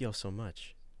 thank you all so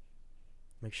much.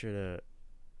 Make sure to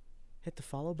hit the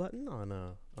follow button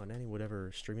on any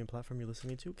whatever streaming platform you're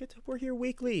listening to. We're here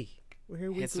weekly. We're here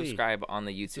weekly. Hit subscribe on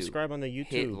the YouTube. Subscribe on the YouTube.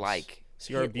 Hit like.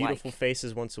 See our Hit beautiful like.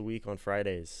 faces once a week on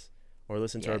Fridays. Or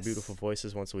listen to our Yes. beautiful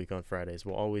voices once a week on Fridays.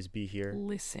 We'll always be here.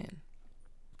 Listen.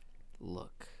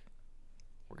 Look.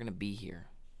 We're gonna be here.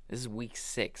 This is week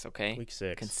 6, okay? Week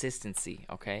 6. Consistency,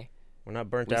 okay? We're not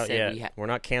burnt We out said yet. We're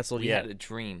not canceled We yet. had a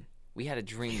dream. We had a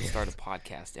dream to start a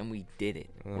podcast, and we did it.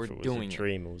 I don't know We're if it was doing a it.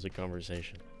 dream. It was a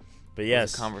conversation. But It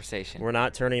yes, was a conversation. we're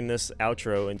not turning this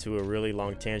outro into a really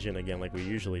long tangent again like we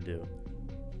usually do.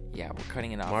 Yeah, we're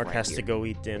cutting it off. Mark right has here. to go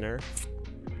eat dinner,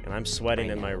 and I'm sweating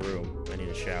I in my know. room. I need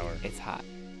a shower. It's hot.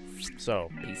 So,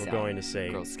 Peace we're out, going to say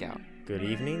Girl Scout. good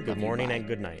evening, good Love you, morning, bye. and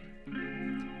good night.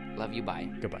 Love you. Bye.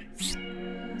 Goodbye.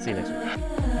 See you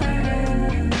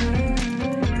next week.